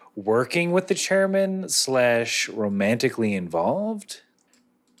 working with the chairman / romantically involved.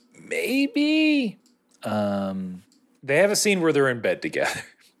 Maybe. They have a scene where they're in bed together.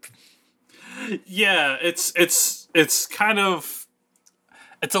 Yeah, it's kind of,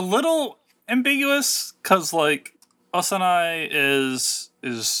 it's a little ambiguous because like Osane is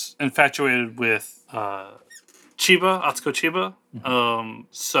infatuated with Chiba, Atsuko Chiba.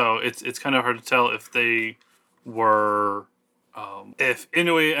 So it's kind of hard to tell if they were if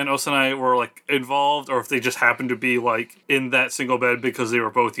Inui and Osane were like involved, or if they just happened to be like in that single bed because they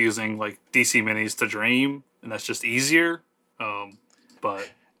were both using like DC minis to dream, and that's just easier.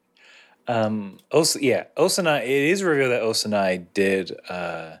 But Osane. It is revealed that Osane did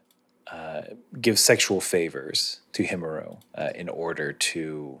give sexual favors to Himuro in order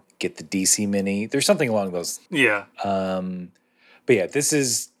to get the DC mini. There's something along those. Yeah. But yeah,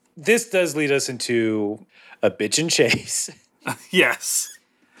 this does lead us into a bitch and chase. Yes.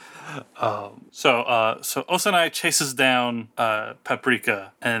 So Osane chases down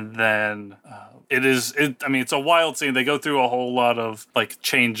Paprika, and then it's a wild scene. They go through a whole lot of like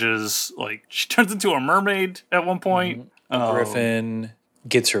changes. Like she turns into a mermaid at one point. Griffin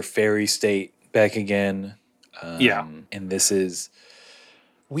gets her fairy state back again. And this is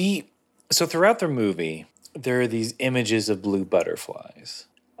so throughout the movie there are these images of blue butterflies.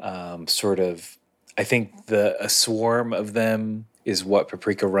 Sort of, I think a swarm of them is what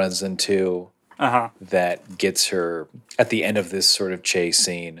Paprika runs into. That gets her at the end of this sort of chase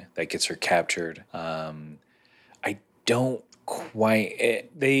scene. That gets her captured. I don't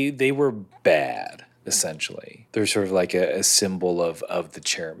quite. They were bad. Essentially, they're sort of like a symbol of the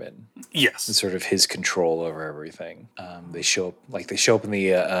chairman. Yes, and sort of his control over everything. They show up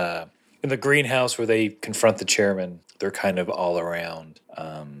in the greenhouse where they confront the chairman. They're kind of all around,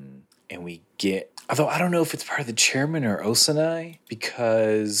 and we get. Although I don't know if it's part of the chairman or Osane,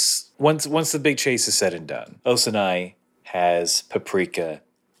 because once the big chase is said and done, Osane has Paprika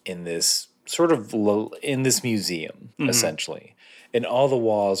in this sort of in this museum, essentially. And all the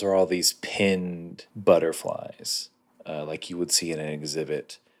walls are all these pinned butterflies, like you would see in an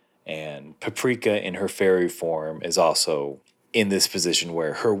exhibit. And Paprika, in her fairy form, is also in this position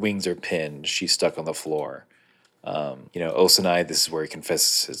where her wings are pinned. She's stuck on the floor. Osane, this is where he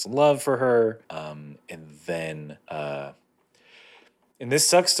confesses his love for her. And then, and this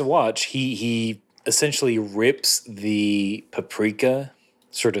sucks to watch. He essentially rips the Paprika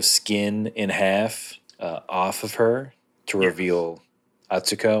sort of skin in half off of her to reveal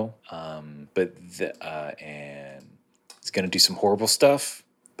Atsuko, and he's gonna do some horrible stuff.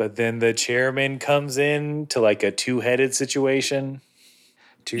 But then the chairman comes in to like a two-headed situation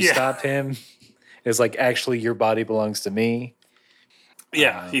to stop him, It's like, actually, your body belongs to me.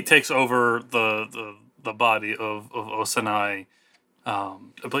 Yeah, he takes over the body of Osanai. I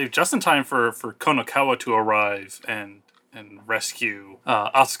believe just in time for Konokawa to arrive and rescue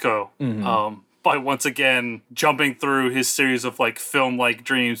Atsuko. By once again jumping through his series of like film-like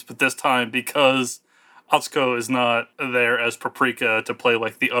dreams, but this time because Atsuko is not there as Paprika to play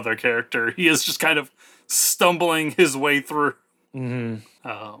like the other character, he is just kind of stumbling his way through.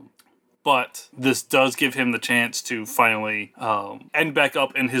 But this does give him the chance to finally end back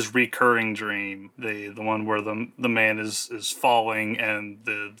up in his recurring dream, the one where the man is falling and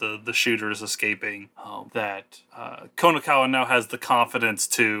the shooter is escaping. That Konokawa now has the confidence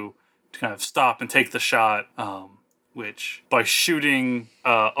to kind of stop and take the shot. Which by shooting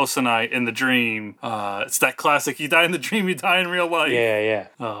Osanai in the dream, it's that classic: you die in the dream, you die in real life. Yeah.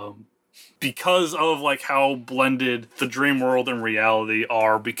 Because of like how blended the dream world and reality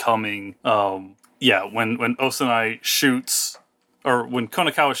are becoming. When Osanai shoots, or when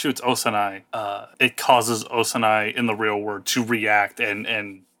Konokawa shoots Osanai, it causes Osanai in the real world to react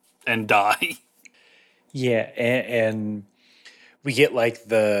and die. Yeah, and we get like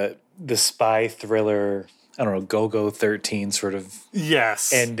the spy thriller, I don't know, Go-Go 13 sort of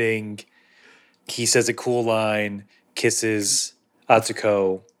ending. He says a cool line, kisses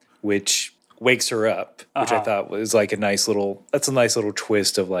Atsuko, which wakes her up, which I thought was like a nice little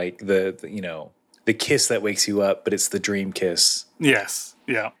twist of like the kiss that wakes you up, but it's the dream kiss. Yes.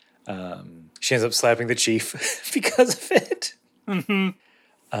 Yeah. She ends up slapping the chief because of it. And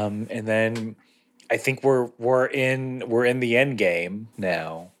then I think we're in the end game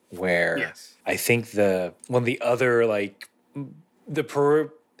now, where I think the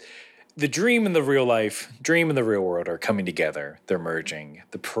dream and the real world are coming together. They're merging.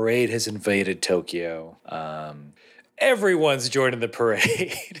 The parade has invaded Tokyo. Everyone's joining the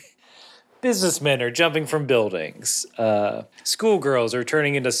parade. Businessmen are jumping from buildings. Schoolgirls are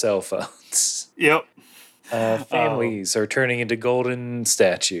turning into cell phones. Yep. Families are turning into golden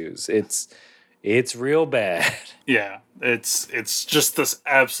statues. It's real bad. Yeah. It's just this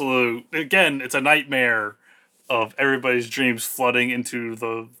absolute, again, it's a nightmare of everybody's dreams flooding into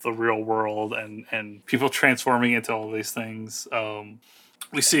the real world and people transforming into all these things.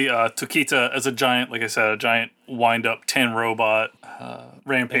 We see Tokita as a giant wind-up tin robot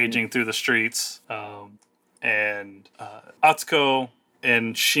rampaging through the streets. And Atsuko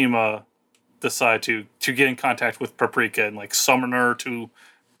and Shima decide to get in contact with Paprika and like summon her to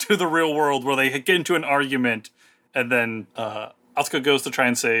the real world, where they get into an argument, and then Atsuko goes to try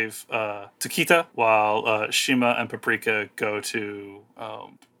and save Tokita, while Shima and Paprika go to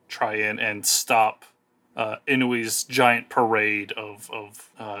try and stop Inui's giant parade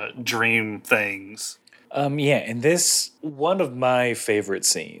of dream things. And this, one of my favorite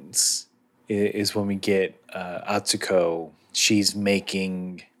scenes is when we get Atsuko.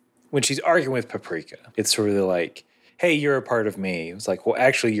 When she's arguing with Paprika, it's sort of like, hey, you're a part of me. It's like, well,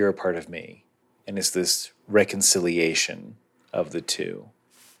 actually, you're a part of me. And it's this reconciliation of the two.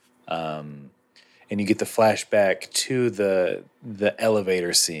 And you get the flashback to the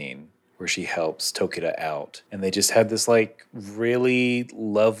elevator scene where she helps Tokita out. And they just have this like really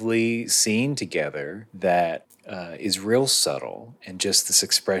lovely scene together that is real subtle. And just this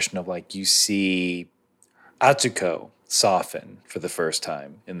expression of like, you see Atsuko soften for the first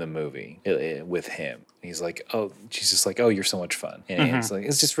time in the movie with him. He's like, oh, she's just like, oh, you're so much fun. And it's like,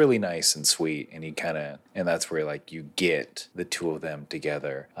 it's just really nice and sweet. And that's where like you get the two of them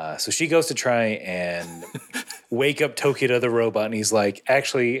together. So she goes to try and wake up Tokita the robot. And he's like,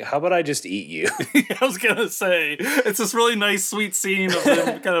 actually, how about I just eat you? I was going to say, it's this really nice, sweet scene of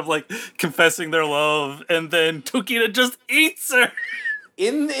them kind of like confessing their love. And then Tokita just eats her.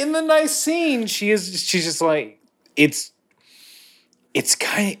 In the nice scene, she's just like, it's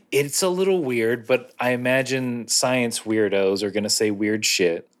a little weird, but I imagine science weirdos are going to say weird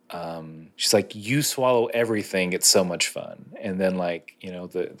shit. She's like, you swallow everything. It's so much fun. And then like,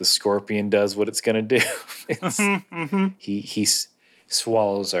 the scorpion does what it's going to do. He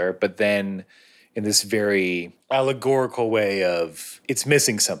swallows her, but then in this very allegorical way of it's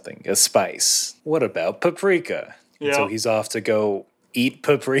missing something, a spice. What about paprika? Yeah. So he's off to go eat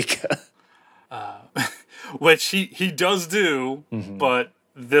paprika. Which he does do, but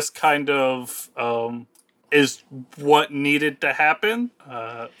this kind of is what needed to happen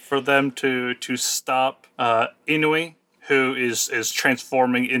for them to stop Inui, who is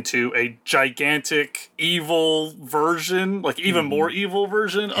transforming into a gigantic evil version, like even more evil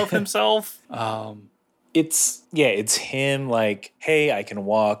version of himself. It's him like, hey, I can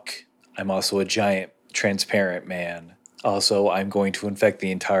walk. I'm also a giant transparent man. Also, I'm going to infect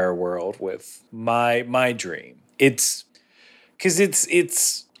the entire world with my dream. It's because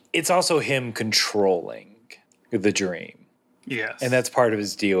it's also him controlling the dream. Yes. And that's part of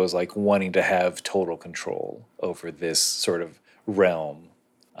his deal, is like wanting to have total control over this sort of realm.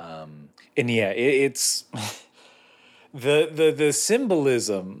 And yeah, it's the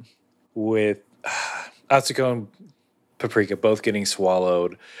symbolism with Atsuko and Paprika both getting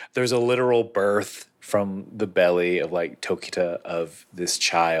swallowed. There's a literal birth from the belly of like Tokita of this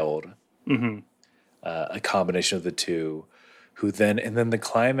child. A combination of the two, who then, and then the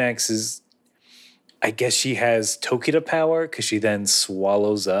climax is, I guess she has Tokita power because she then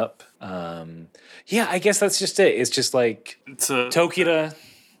swallows up. Yeah, I guess that's just it. It's just like Tokita.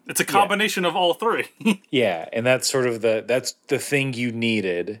 It's a combination of all three. Yeah, and that's sort of that's the thing you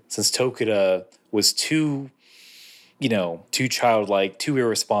needed, since Tokita was too childlike, too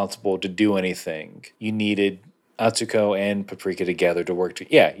irresponsible to do anything. You needed Atsuko and Paprika together to work.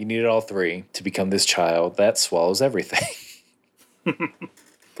 You needed all three to become this child that swallows everything,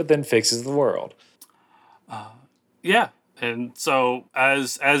 but then fixes the world. Yeah, and so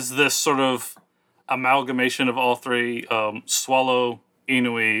as this sort of amalgamation of all three swallow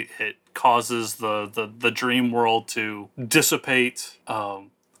Inui, it causes the dream world to dissipate.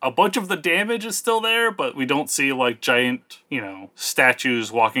 A bunch of the damage is still there, but we don't see like giant,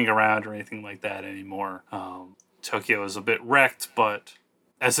 statues walking around or anything like that anymore. Tokyo is a bit wrecked, but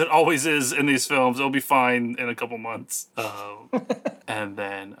as it always is in these films, it'll be fine in a couple months. And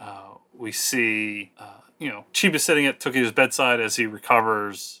then we see, Chiba sitting at Tokyo's bedside as he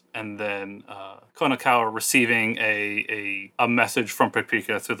recovers, and then Konakawa receiving a message from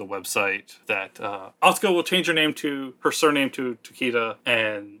Paprika through the website that Atsuko will change her surname to Tokita,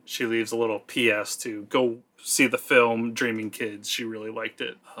 and she leaves a little PS to go see the film Dreaming Kids. She really liked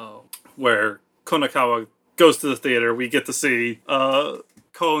it. Where Konakawa goes to the theater, we get to see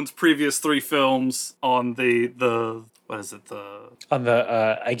Cohen's previous 3 films on the what is it,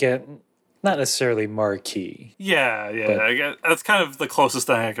 I get not necessarily marquee. Yeah, but I guess that's kind of the closest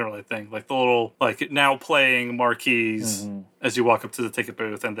thing I can really think. Like the little now playing marquees as you walk up to the ticket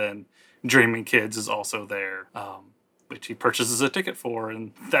booth, and then Dreaming Kids is also there, which he purchases a ticket for,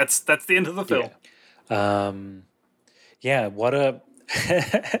 and that's the end of the film. What a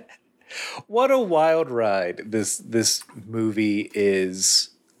what a wild ride this movie is.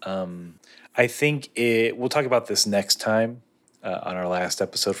 I think we'll talk about this next time on our last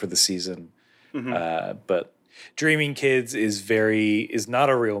episode for the season. But Dreaming Kids is not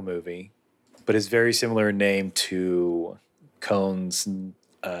a real movie, but is very similar in name to Cohn's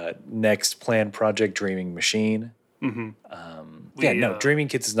next planned project, Dreaming Machine. Dreaming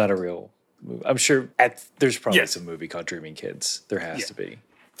Kids is not a real movie. I'm sure there's probably some movie called Dreaming Kids. There has to be.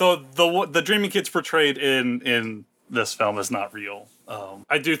 The Dreaming Kids portrayed in this film is not real.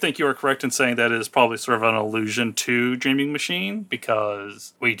 I do think you are correct in saying that it is probably sort of an allusion to Dreaming Machine,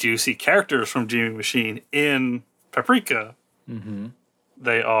 because we do see characters from Dreaming Machine in Paprika.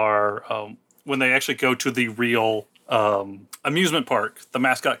 They are, when they actually go to the real amusement park, the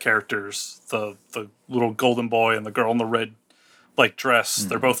mascot characters, the little golden boy and the girl in the red dress,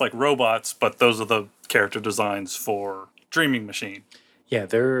 they're both like robots, but those are the character designs for Dreaming Machine. Yeah,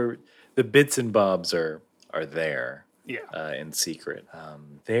 the bits and bobs are there. In secret.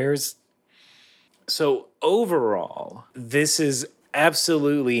 So overall, this is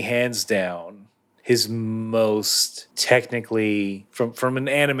absolutely hands down his most technically, from an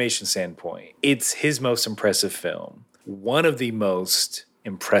animation standpoint, it's his most impressive film. One of the most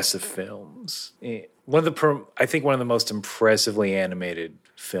impressive films. I think one of the most impressively animated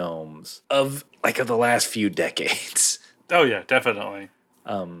films of the last few decades. Oh yeah, definitely.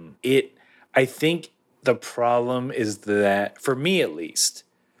 I think the problem is that, for me at least,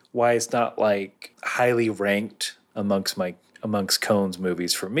 why it's not highly ranked amongst Cohn's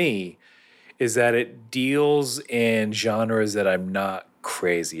movies for me, is that it deals in genres that I'm not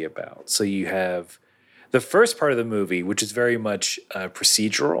crazy about. So you have the first part of the movie, which is very much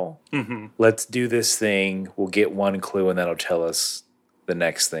procedural. Let's do this thing. We'll get one clue, and that'll tell us the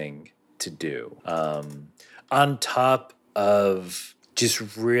next thing to do. On top of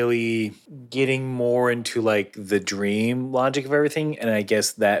just really getting more into the dream logic of everything, and I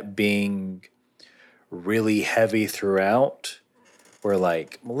guess that being really heavy throughout, where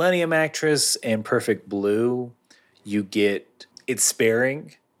Millennium Actress and Perfect Blue, you get it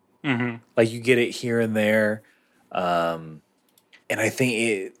sparing. You get it here and there. And I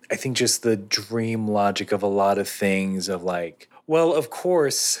think just the dream logic of a lot of things of well, of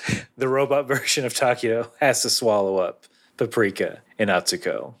course, the robot version of Takio has to swallow up Paprika and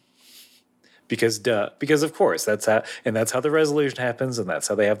Atsuko, Because of course that's how the resolution happens, and that's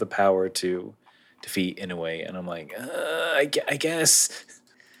how they have the power to defeat Inoue. And I'm like, I guess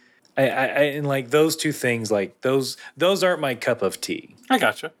I and like those two things, like those aren't my cup of tea. I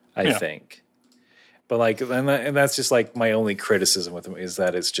gotcha. I think, but like, and that's just like my only criticism with them is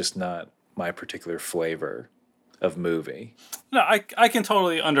that it's just not my particular flavor of movie. No, I can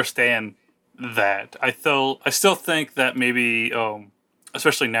totally understand that. I still think that maybe,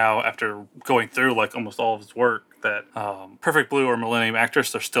 especially now after going through like almost all of his work, that Perfect Blue or Millennium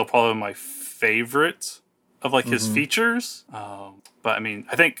Actress are still probably my favorites of like his features. But I mean,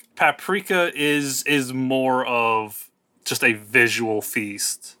 I think Paprika is more of just a visual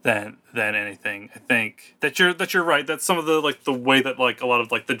feast than anything. I think that you're right. That some of the like the way that like a lot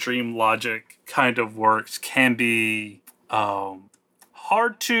of like the dream logic kind of works can be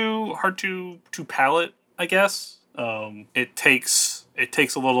hard to palate, I guess. It takes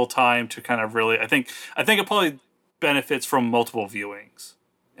a little time to kind of really. I think it probably benefits from multiple viewings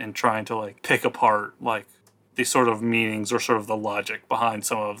and trying to like pick apart like the sort of meanings or sort of the logic behind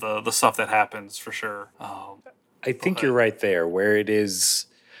some of the stuff that happens for sure. I think you're right there, where it is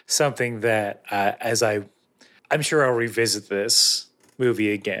something that I'm sure I'll revisit this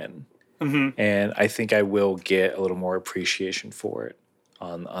movie again, and I think I will get a little more appreciation for it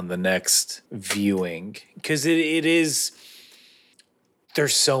on the next viewing, because it is,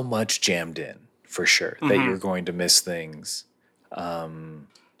 there's so much jammed in for sure that you're going to miss things, and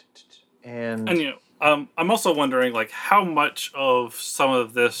you know. I'm also wondering, like, how much of some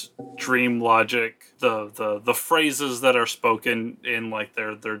of this dream logic, the phrases that are spoken in like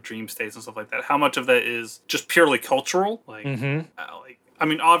their dream states and stuff like that, how much of that is just purely cultural? Like, I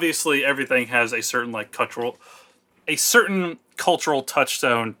mean, obviously everything has a certain cultural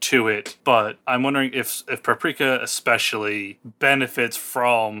touchstone to it, but I'm wondering if Paprika especially benefits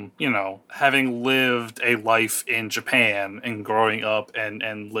from, you know, having lived a life in Japan and growing up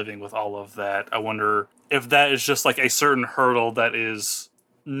and living with all of that. I wonder if that is just like a certain hurdle that is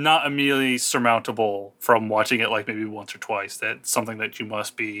not immediately surmountable from watching it like maybe once or twice. That's something that you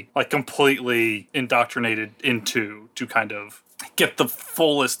must be like completely indoctrinated into to kind of get the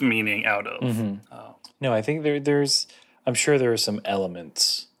fullest meaning out of. No, I think there's. I'm sure there are some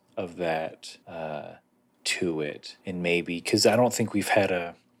elements of that to it, and maybe because I don't think we've had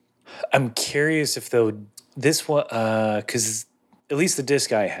a. I'm curious if this one, because at least the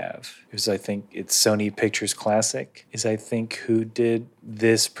disc I have is, I think it's Sony Pictures Classic, is I think who did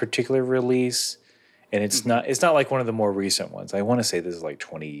this particular release, and it's not like one of the more recent ones. I want to say this is like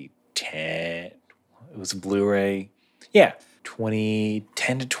 2010. It was a Blu-ray, yeah.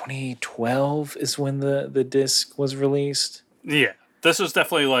 2010 to 2012 is when the disc was released. Yeah, this was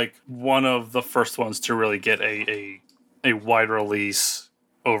definitely like one of the first ones to really get a wide release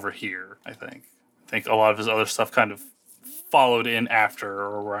over here. I think a lot of his other stuff kind of followed in after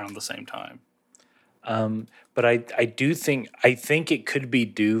or around the same time. But I think it could be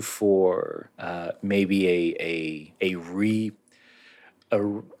due for maybe a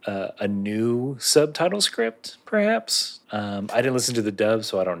new subtitle script, perhaps. I didn't listen to the dub,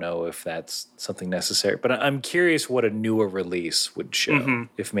 so I don't know if that's something necessary. But I'm curious what a newer release would show.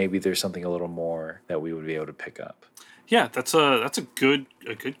 If maybe there's something a little more that we would be able to pick up. Yeah, that's a good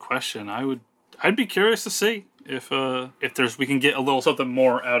question. I'd be curious to see if we can get a little something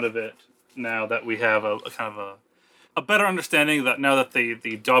more out of it now that we have a kind of a better understanding that now that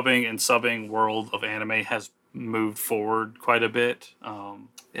the dubbing and subbing world of anime has moved forward quite a bit.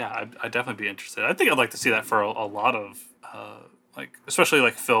 I'd definitely be interested. I think I'd like to see that for a lot of like, especially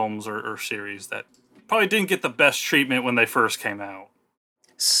like films or series that probably didn't get the best treatment when they first came out.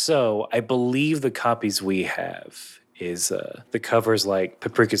 So I believe the copies we have is the cover's like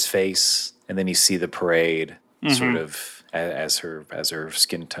Paprika's face, and then you see the parade sort of as her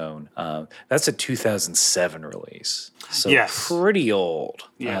skin tone. That's a 2007 release, so pretty old.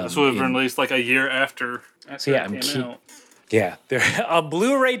 Yeah, this would have been released like a year after. So yeah, there on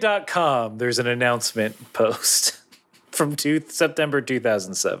Blu-ray.com. There's an announcement post from September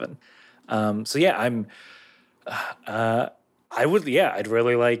 2007. So yeah, I'd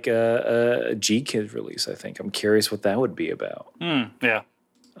really like a G-Kid release. I think I'm curious what that would be about. Yeah.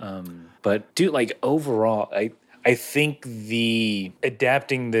 But dude, like overall, I think the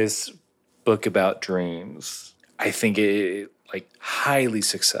adapting this book about dreams, I think it like highly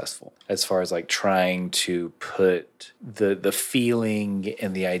successful as far as like trying to put the feeling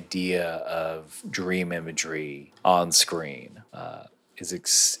and the idea of dream imagery on screen. Is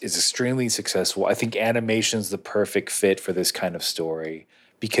extremely successful. I think animation's the perfect fit for this kind of story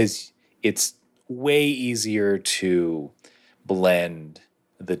because it's way easier to blend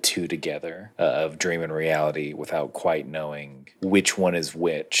the two together of dream and reality without quite knowing which one is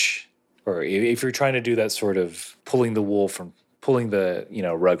which. Or if you're trying to do that sort of pulling the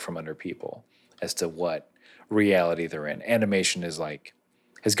rug from under people as to what reality they're in. Animation is like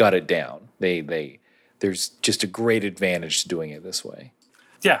has got it down. There's just a great advantage to doing it this way.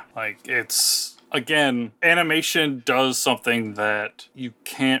 Yeah, like it's again, animation does something that you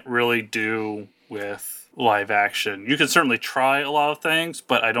can't really do with live action. You can certainly try a lot of things,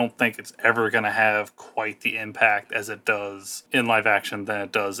 but I don't think it's ever going to have quite the impact as it does in live action than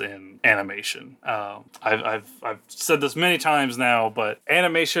it does in animation. I've said this many times now, but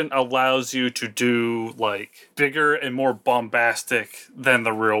animation allows you to do like bigger and more bombastic than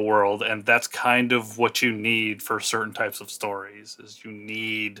the real world, and that's kind of what you need for certain types of stories. Is you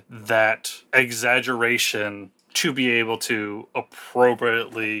need that exaggeration to be able to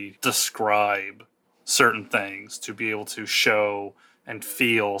appropriately describe certain things, to be able to show and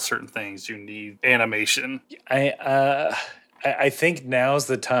feel certain things. You need animation. I think now's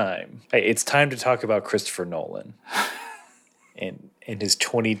the time. It's time to talk about Christopher Nolan and his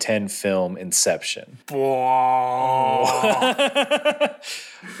 2010 film Inception.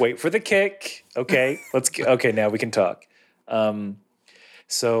 Wait for the kick. Okay, okay, now we can talk.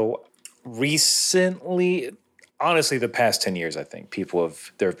 So recently, honestly, the past 10 years, I think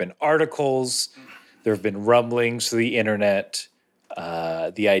there have been articles, there have been rumblings to the internet,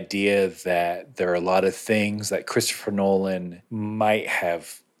 the idea that there are a lot of things that Christopher Nolan might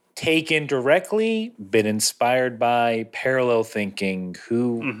have taken directly, been inspired by, parallel thinking,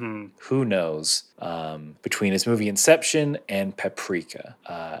 who knows, between his movie Inception and Paprika.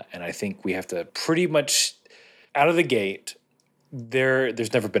 And I think we have to pretty much, out of the gate,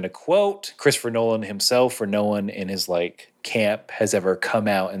 there's never been a quote. Christopher Nolan himself or no one in his camp has ever come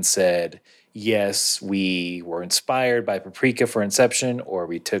out and said, yes, we were inspired by Paprika for Inception, or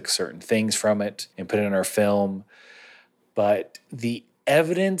we took certain things from it and put it in our film. But the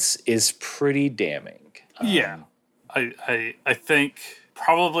evidence is pretty damning. Yeah. I think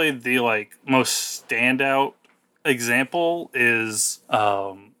probably the most standout example is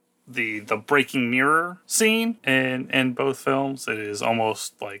the breaking mirror scene in both films. It is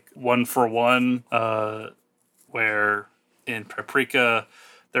almost like one for one, where in Paprika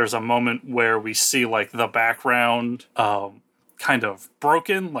there's a moment where we see the background kind of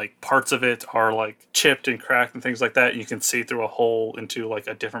broken, parts of it are chipped and cracked and things like that. You can see through a hole into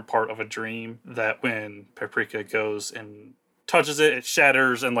a different part of a dream, that when Paprika goes and touches it, it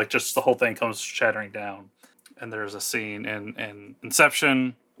shatters and just the whole thing comes shattering down. And there's a scene in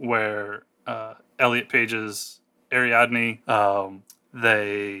Inception where Elliot Page's Ariadne,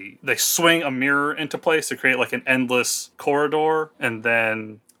 they swing a mirror into place to create an endless corridor, and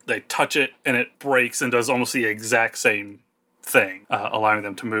then they touch it and it breaks and does almost the exact same thing, allowing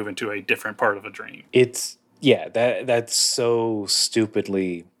them to move into a different part of a dream. That's so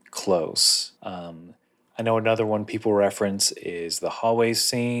stupidly close. I know another one people reference is the hallway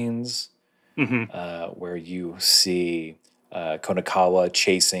scenes, where you see Konakawa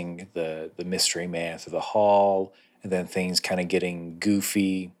chasing the mystery man through the hall, and then things kind of getting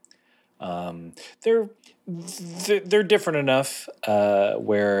goofy. They're different enough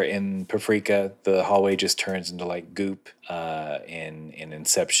where in Paprika the hallway just turns into goop. In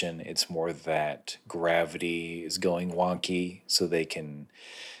Inception, it's more that gravity is going wonky, so they can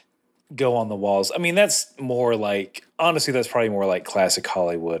go on the walls. I mean, that's more honestly, that's probably more classic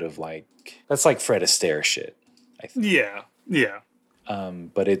Hollywood of that's Fred Astaire shit, I think. Yeah.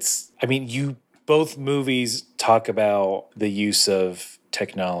 But both movies talk about the use of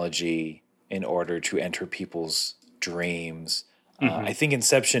technology in order to enter people's dreams. I think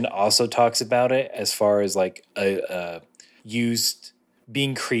Inception also talks about it as far as used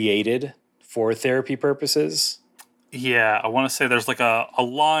being created for therapy purposes. Yeah, I want to say there's a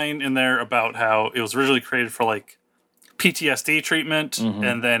line in there about how it was originally created for PTSD treatment,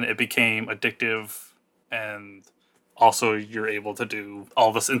 and then it became addictive, and also you're able to do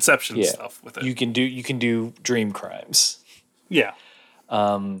all this Inception stuff with it. You can do dream crimes. Yeah.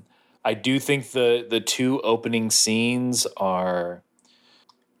 I do think the two opening scenes are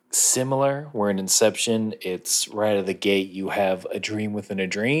similar, where in Inception, it's right out of the gate, you have a dream within a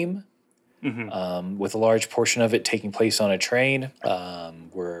dream, with a large portion of it taking place on a train,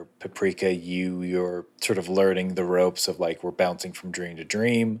 where Paprika, you're sort of learning the ropes of we're bouncing from dream to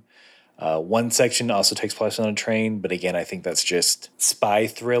dream. One section also takes place on a train, but again, I think that's just spy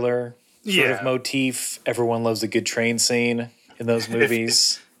thriller sort of motif. Everyone loves a good train scene in those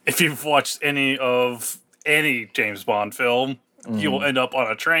movies. If you've watched any James Bond film, you will end up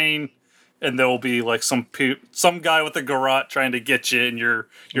on a train and there will be like some guy with a garrote trying to get you in your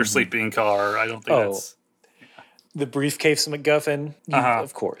sleeping car. I don't think that's the briefcase MacGuffin.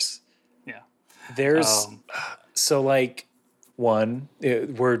 Of course. Yeah. There's so like one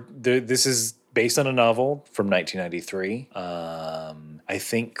this is based on a novel from 1993. I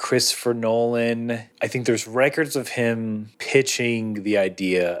think Christopher Nolan, I think there's records of him pitching the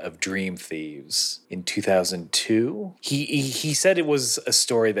idea of Dream Thieves in 2002. He said it was a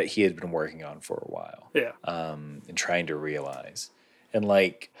story that he had been working on for a while. Yeah. And trying to realize. And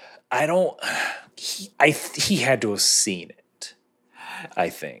like, he had to have seen it, I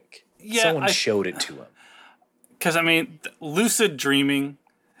think. Yeah, someone showed it to him. Because, I mean, lucid dreaming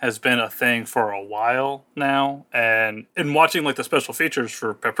has been a thing for a while now. And in watching, like, the special features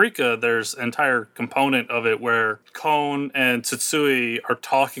for Paprika, there's an entire component of it where Kon and Tsutsui are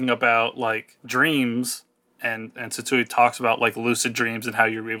talking about, like, dreams. And Tsutsui talks about, like, lucid dreams and how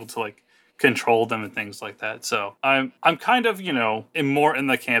you're able to, like, control them and things like that. So I'm kind of, more in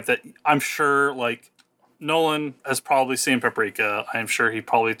the camp that I'm sure, like, Nolan has probably seen Paprika. I'm sure he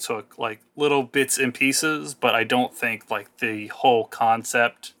probably took like little bits and pieces, but I don't think like the whole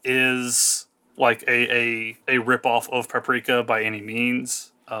concept is like a ripoff of Paprika by any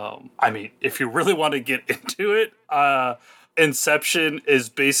means. I mean, if you really want to get into it, Inception is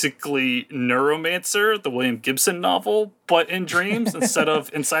basically Neuromancer, the William Gibson novel, but in dreams instead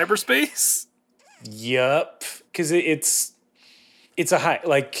of in cyberspace. Yup, because it's let's do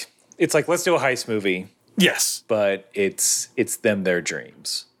a heist movie. Yes, but it's them their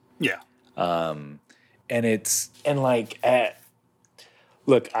dreams. Yeah.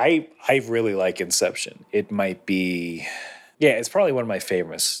 Look, I really like Inception. It might be, it's probably one of my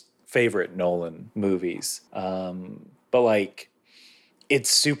favorite Nolan movies. But like, it's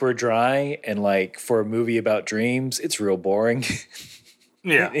super dry, and like for a movie about dreams, it's real boring.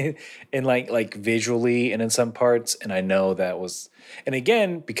 Yeah. and like visually and in some parts, and I know that was, and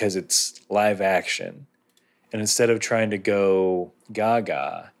again because it's live action. And instead of trying to go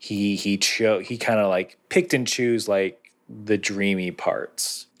gaga, he kind of like picked and chose like the dreamy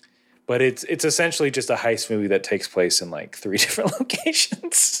parts. But it's essentially just a heist movie that takes place in like 3 different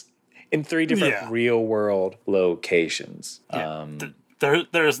locations, in 3 different real world locations. Yeah.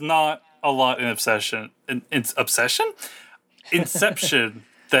 There's not a lot in Inception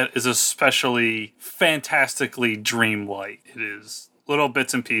that is especially fantastically dreamlike. It is little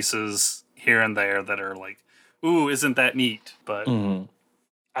bits and pieces here and there that are like, ooh, isn't that neat? But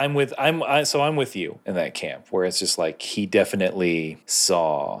I'm with you in that camp where it's just like he definitely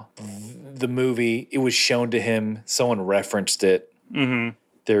saw the movie. It was shown to him. Someone referenced it. Mm-hmm.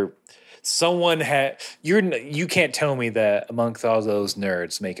 You can't tell me that amongst all those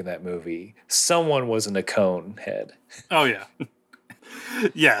nerds making that movie, someone wasn't a Kon head. Oh yeah,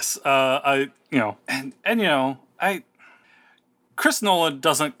 yes. Chris Nolan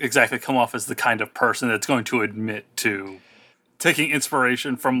doesn't exactly come off as the kind of person that's going to admit to taking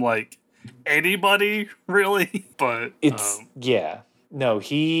inspiration from like anybody, really. But it's it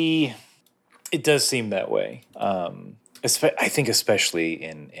does seem that way. I think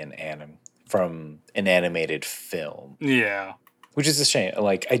especially from an animated film. Yeah, which is a shame.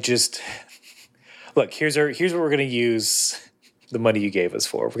 Like look, here's what we're gonna use the money you gave us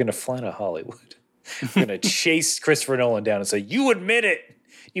for. We're gonna fly to Hollywood. We're going to chase Christopher Nolan down and say, you admit it.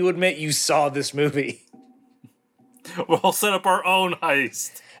 You admit you saw this movie. We'll set up our own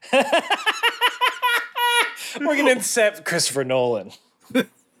heist. We're going to incept Christopher Nolan.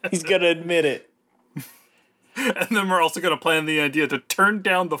 He's going to admit it. And then we're also going to plan the idea to turn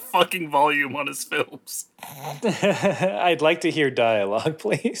down the fucking volume on his films. I'd like to hear dialogue,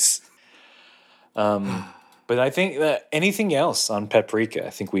 please. But I think that anything else on Paprika, I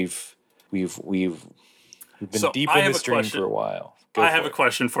think we've been deep in this dream for a while. I have a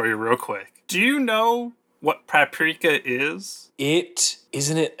question for you real quick. Do you know what paprika is?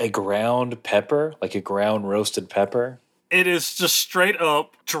 Isn't it a ground pepper? Like a ground roasted pepper? It is just straight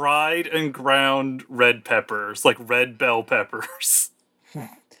up dried and ground red peppers, like red bell peppers.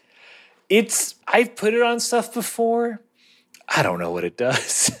 I've put it on stuff before. I don't know what it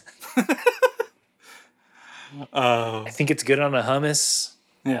does. I think it's good on a hummus.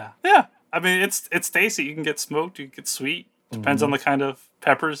 Yeah. Yeah. I mean, it's tasty. You can get smoked, you can get sweet. Depends on the kind of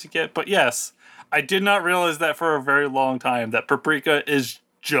peppers you get. But yes, I did not realize that for a very long time, that paprika is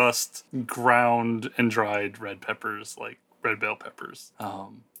just ground and dried red peppers, like red bell peppers.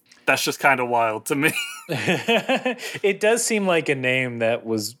 That's just kind of wild to me. It does seem like a name that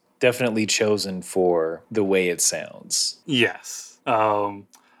was definitely chosen for the way it sounds. Yes.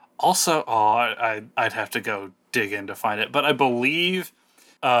 Also, I'd have to go dig in to find it, but I believe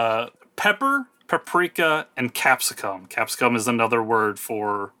pepper, paprika, and capsicum. Capsicum is another word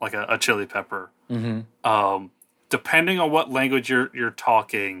for like a chili pepper. Depending on what language you're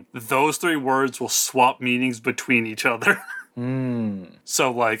talking, those three words will swap meanings between each other.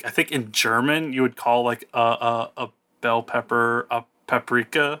 So, like, I think in German you would call like a bell pepper a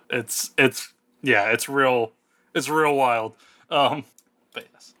paprika. It's real wild. But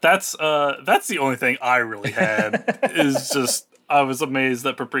yes, that's the only thing I really had. Is just I was amazed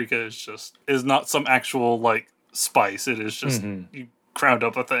that paprika is not some actual like spice. It is just you ground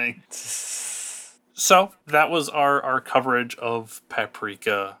up a thing. So that was our coverage of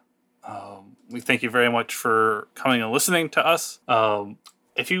paprika. We thank you very much for coming and listening to us.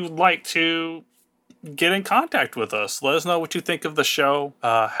 If you'd like to get in contact with us, let us know what you think of the show.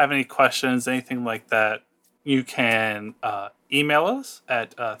 Have any questions, anything like that, you can email us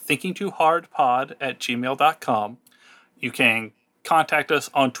at thinkingtoohardpod@gmail.com. You can contact us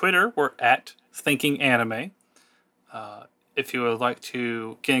on Twitter. We're at thinkinganime. If you would like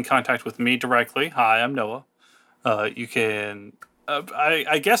to get in contact with me directly, hi, I'm Noah. You can,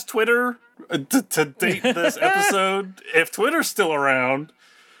 I guess Twitter, to date this episode, if Twitter's still around,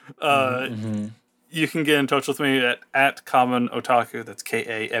 you can get in touch with me at Common Otaku. That's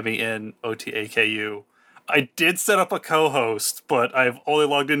KAMENOTAKU. I did set up a co-host, but I've only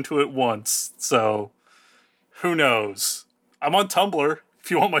logged into it once, so who knows? I'm on Tumblr.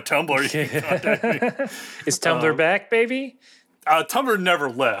 If you want my Tumblr, you can contact me. Is Tumblr back, baby? Tumblr never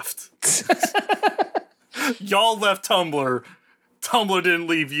left. Y'all left Tumblr. Tumblr didn't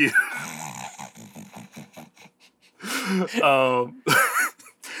leave you.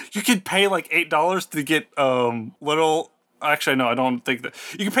 You can pay like $8 to get little. Actually, no, I don't think that.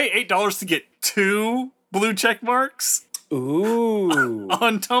 You can pay $8 to get 2 blue check marks. Ooh.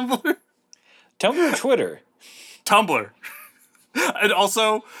 On Tumblr. Tumblr or Twitter? Tumblr. And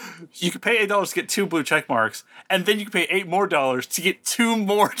also, you can pay $8 to get 2 blue check marks, and then you can pay $8 more to get 2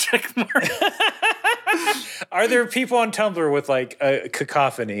 more check marks. Are there people on Tumblr with like a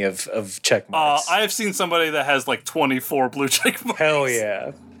cacophony of check marks? I have seen somebody that has like 24 blue check marks. Hell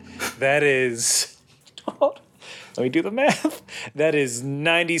yeah. That is... Let me do the math. That is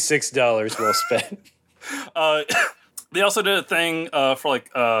 $96 well spent. They also did a thing for like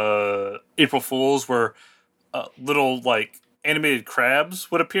April Fools where little like animated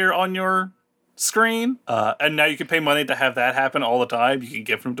crabs would appear on your screen, and now you can pay money to have that happen all the time. You can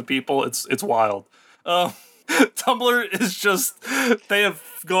give them to people. It's wild. Tumblr is just, they have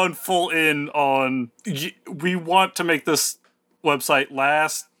gone full in on, we want to make this website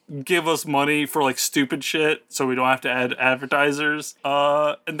last. Give us money for like stupid shit so we don't have to add advertisers.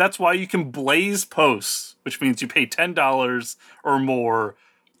 And that's why you can blaze posts, which means you pay $10 or more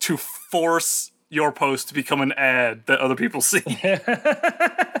to force your post to become an ad that other people see.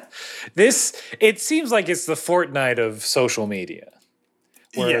 It seems like it's the Fortnite of social media.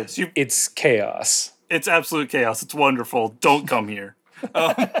 Yes, it's chaos. It's absolute chaos. It's wonderful. Don't come here.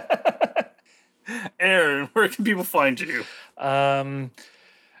 Aaron, where can people find you?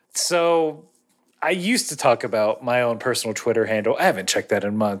 So I used to talk about my own personal Twitter handle. I haven't checked that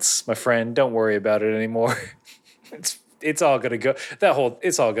in months, my friend. Don't worry about it anymore. It's all gonna go.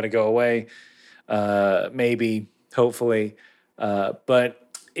 It's all gonna go away. Maybe, hopefully. But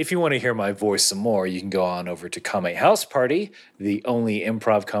if you want to hear my voice some more, you can go on over to Kame House Party, the only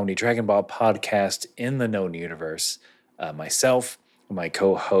improv comedy Dragon Ball podcast in the known universe. Myself, my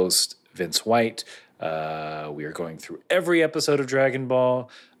co-host Vince White. We are going through every episode of Dragon Ball.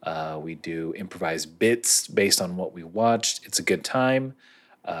 We do improvised bits based on what we watched. It's a good time.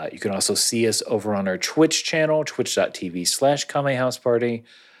 You can also see us over on our Twitch channel, twitch.tv/Kame House Party.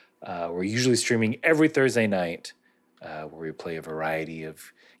 We're usually streaming every Thursday night, where we play a variety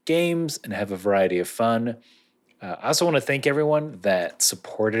of games and have a variety of fun. I also want to thank everyone that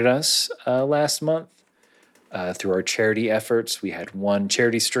supported us last month through our charity efforts. We had one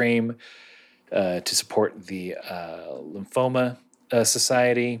charity stream to support the Lymphoma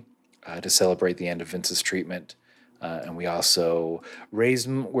Society to celebrate the end of Vince's treatment. And we also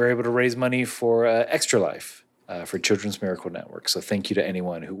were able to raise money for Extra Life for Children's Miracle Network. So thank you to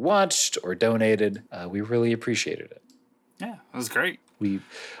anyone who watched or donated. We really appreciated it. Yeah, it was great. We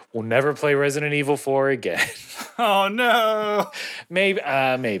will never play Resident Evil 4 again. Oh, no. Maybe.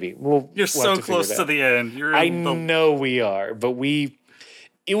 You're so close to the end. I know we are, but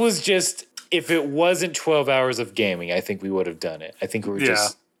it was just, if it wasn't 12 hours of gaming, I think we would have done it. I think we were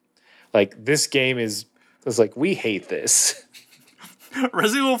just, like, this game it's like, we hate this.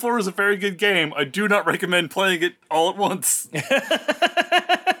 Resident Evil 4 is a very good game. I do not recommend playing it all at once.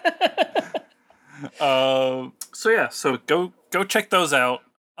 So go check those out.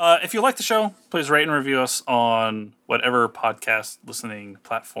 If you like the show, please rate and review us on whatever podcast listening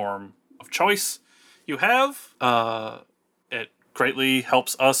platform of choice you have. It greatly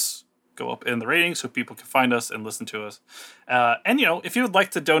helps us go up in the ratings so people can find us and listen to us. And, if you would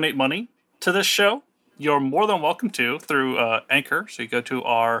like to donate money to this show, you're more than welcome to through Anchor. So you go to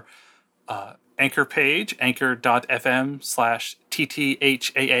our Anchor page,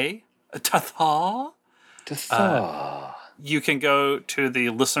 anchor.fm/TTHAA. You can go to the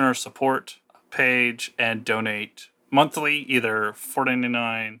listener support page and donate monthly, either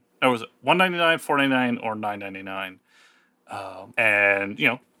 $4.99, or was it $1.99, $4.99, or $9.99.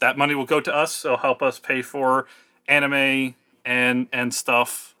 And that money will go to us. It'll help us pay for anime and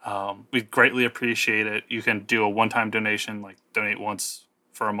stuff. We'd greatly appreciate it. You can do a one-time donation, like donate once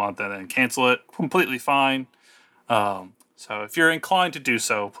for a month and then cancel it. Completely fine. So if you're inclined to do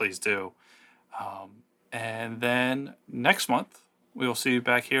so, please do. And then next month, we will see you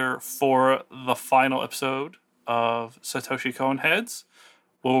back here for the final episode of Satoshi Kon Heads.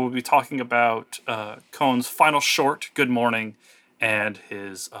 We'll be talking about Kon's final short, Good Morning, and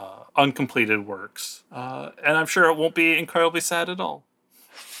his uncompleted works. And I'm sure it won't be incredibly sad at all.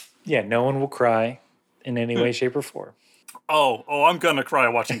 Yeah, no one will cry in any way, shape, or form. Oh, I'm gonna cry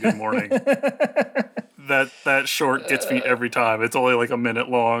watching Good Morning. That short gets me every time. It's only like a minute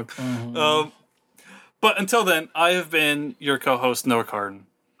long. Mm-hmm. But until then, I have been your co-host, Noah Carden.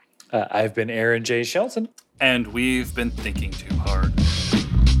 I've been Aaron J. Shelton. And we've been thinking too hard.